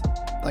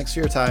Pottscast. Thanks for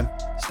your time,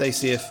 stay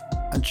safe,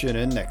 and tune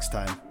in next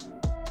time.